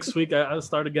 Birthday's next week. I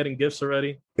started getting gifts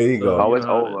already. There you go. Oh, it's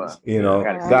how it over. is. You know,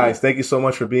 Yeah. guys, thank you so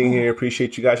much for being here.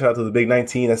 Appreciate you guys. Shout out to the Big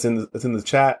 19 that's in the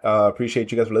chat.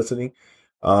 Appreciate you guys for listening.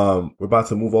 We're about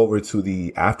to move over to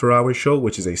the After Hours show,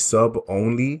 which is a sub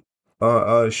only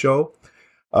show.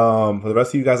 For the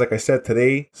rest of you guys, like I said,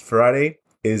 today, Friday,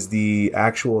 is the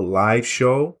actual live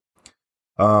show.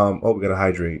 We gotta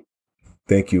hydrate.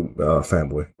 Thank you,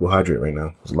 fanboy. We'll hydrate right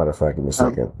now. As a matter of fact, give me a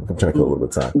second. I'm trying to kill a little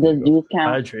bit of time. Does juice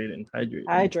count?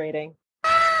 Hydrating.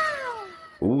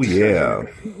 Oh yeah,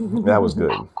 that was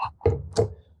good.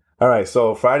 All right,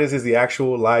 so Fridays is the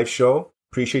actual live show.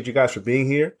 Appreciate you guys for being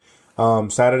here.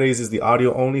 Saturdays is the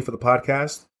audio only for the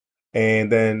podcast,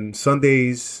 and then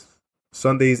Sundays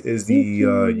is the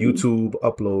YouTube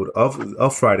upload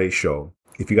of Friday's show.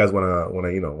 If you guys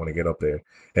wanna get up there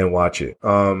and watch it.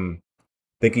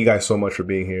 Thank you guys so much for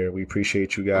being here. We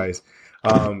appreciate you guys.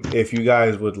 If you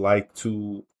guys would like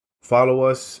to follow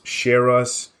us, share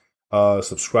us,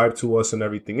 subscribe to us, and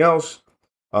everything else,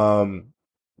 follow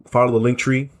the link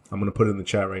tree. I'm gonna put it in the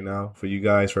chat right now for you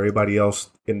guys. For everybody else,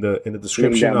 in the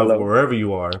description of wherever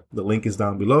you are, the link is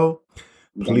down below.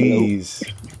 Please,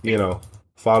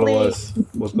 follow us.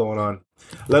 What's going on?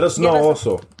 Let us know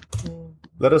also.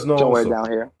 Let us know also.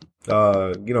 Down here.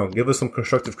 Give us some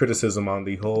constructive criticism on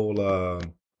the whole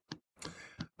on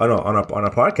our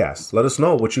podcast. Let us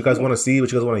know what you guys want to see,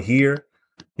 what you guys want to hear.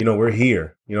 We're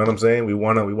here. You know what I'm saying? We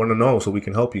wanna know so we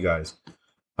can help you guys.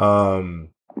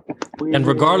 And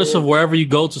regardless of wherever you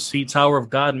go to see Tower of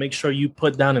God, make sure you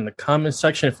put down in the comment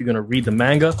section if you're going to read the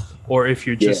manga or if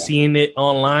you're just seeing it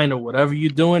online or whatever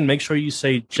you're doing, make sure you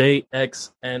say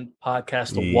JXN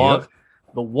Podcast The Wall.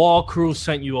 The Wall crew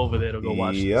sent you over there to go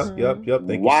watch this. Yep. Thank you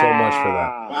so much for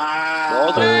that.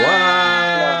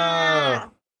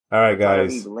 Wow. All right,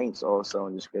 guys. Links also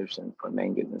in the description for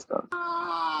mangas and stuff.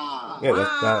 Yeah,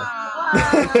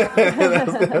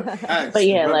 that's But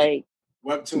yeah, like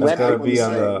Webtoon. That's gonna be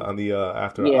on the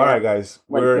after. Yeah. All right, guys,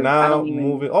 we're now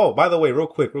moving. Oh, by the way, real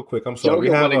quick. I'm sorry. We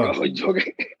have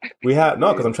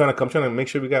because I'm trying to make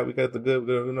sure we got the good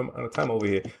amount of time over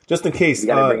here, just in case.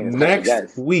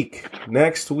 Next week,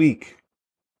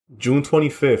 June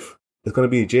 25th, it's gonna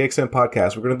be a JXN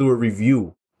podcast. We're gonna do a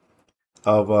review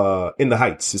of In the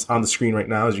Heights. It's on the screen right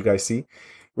now, as you guys see.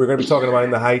 We're gonna be talking about In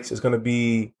the Heights. It's gonna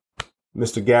be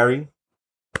Mr. Gary,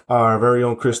 our very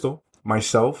own Crystal,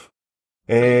 myself,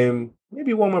 and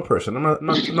maybe one more person. I'm not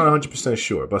 100%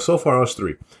 sure, but so far us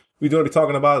three. We're going to be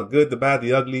talking about the good, the bad,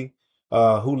 the ugly,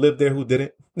 who lived there, who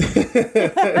didn't. We're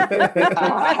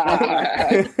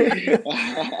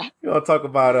going to talk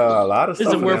about a lot of stuff.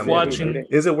 Is it worth watching?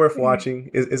 Is it worth watching?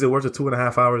 Is it worth the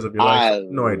 2.5 hours of your life?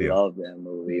 No idea. I love that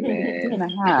movie, man.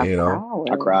 2.5 hours.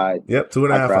 I cried. Yep,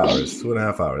 2.5 hours.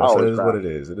 2.5 hours. That is what it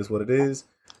is. It is what it is.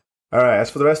 All right,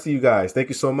 as for the rest of you guys, thank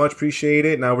you so much. Appreciate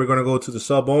it. Now we're going to go to the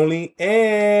sub only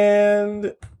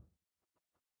and...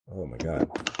 Oh, my God.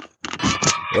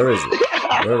 Where is it?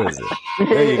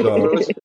 There you go.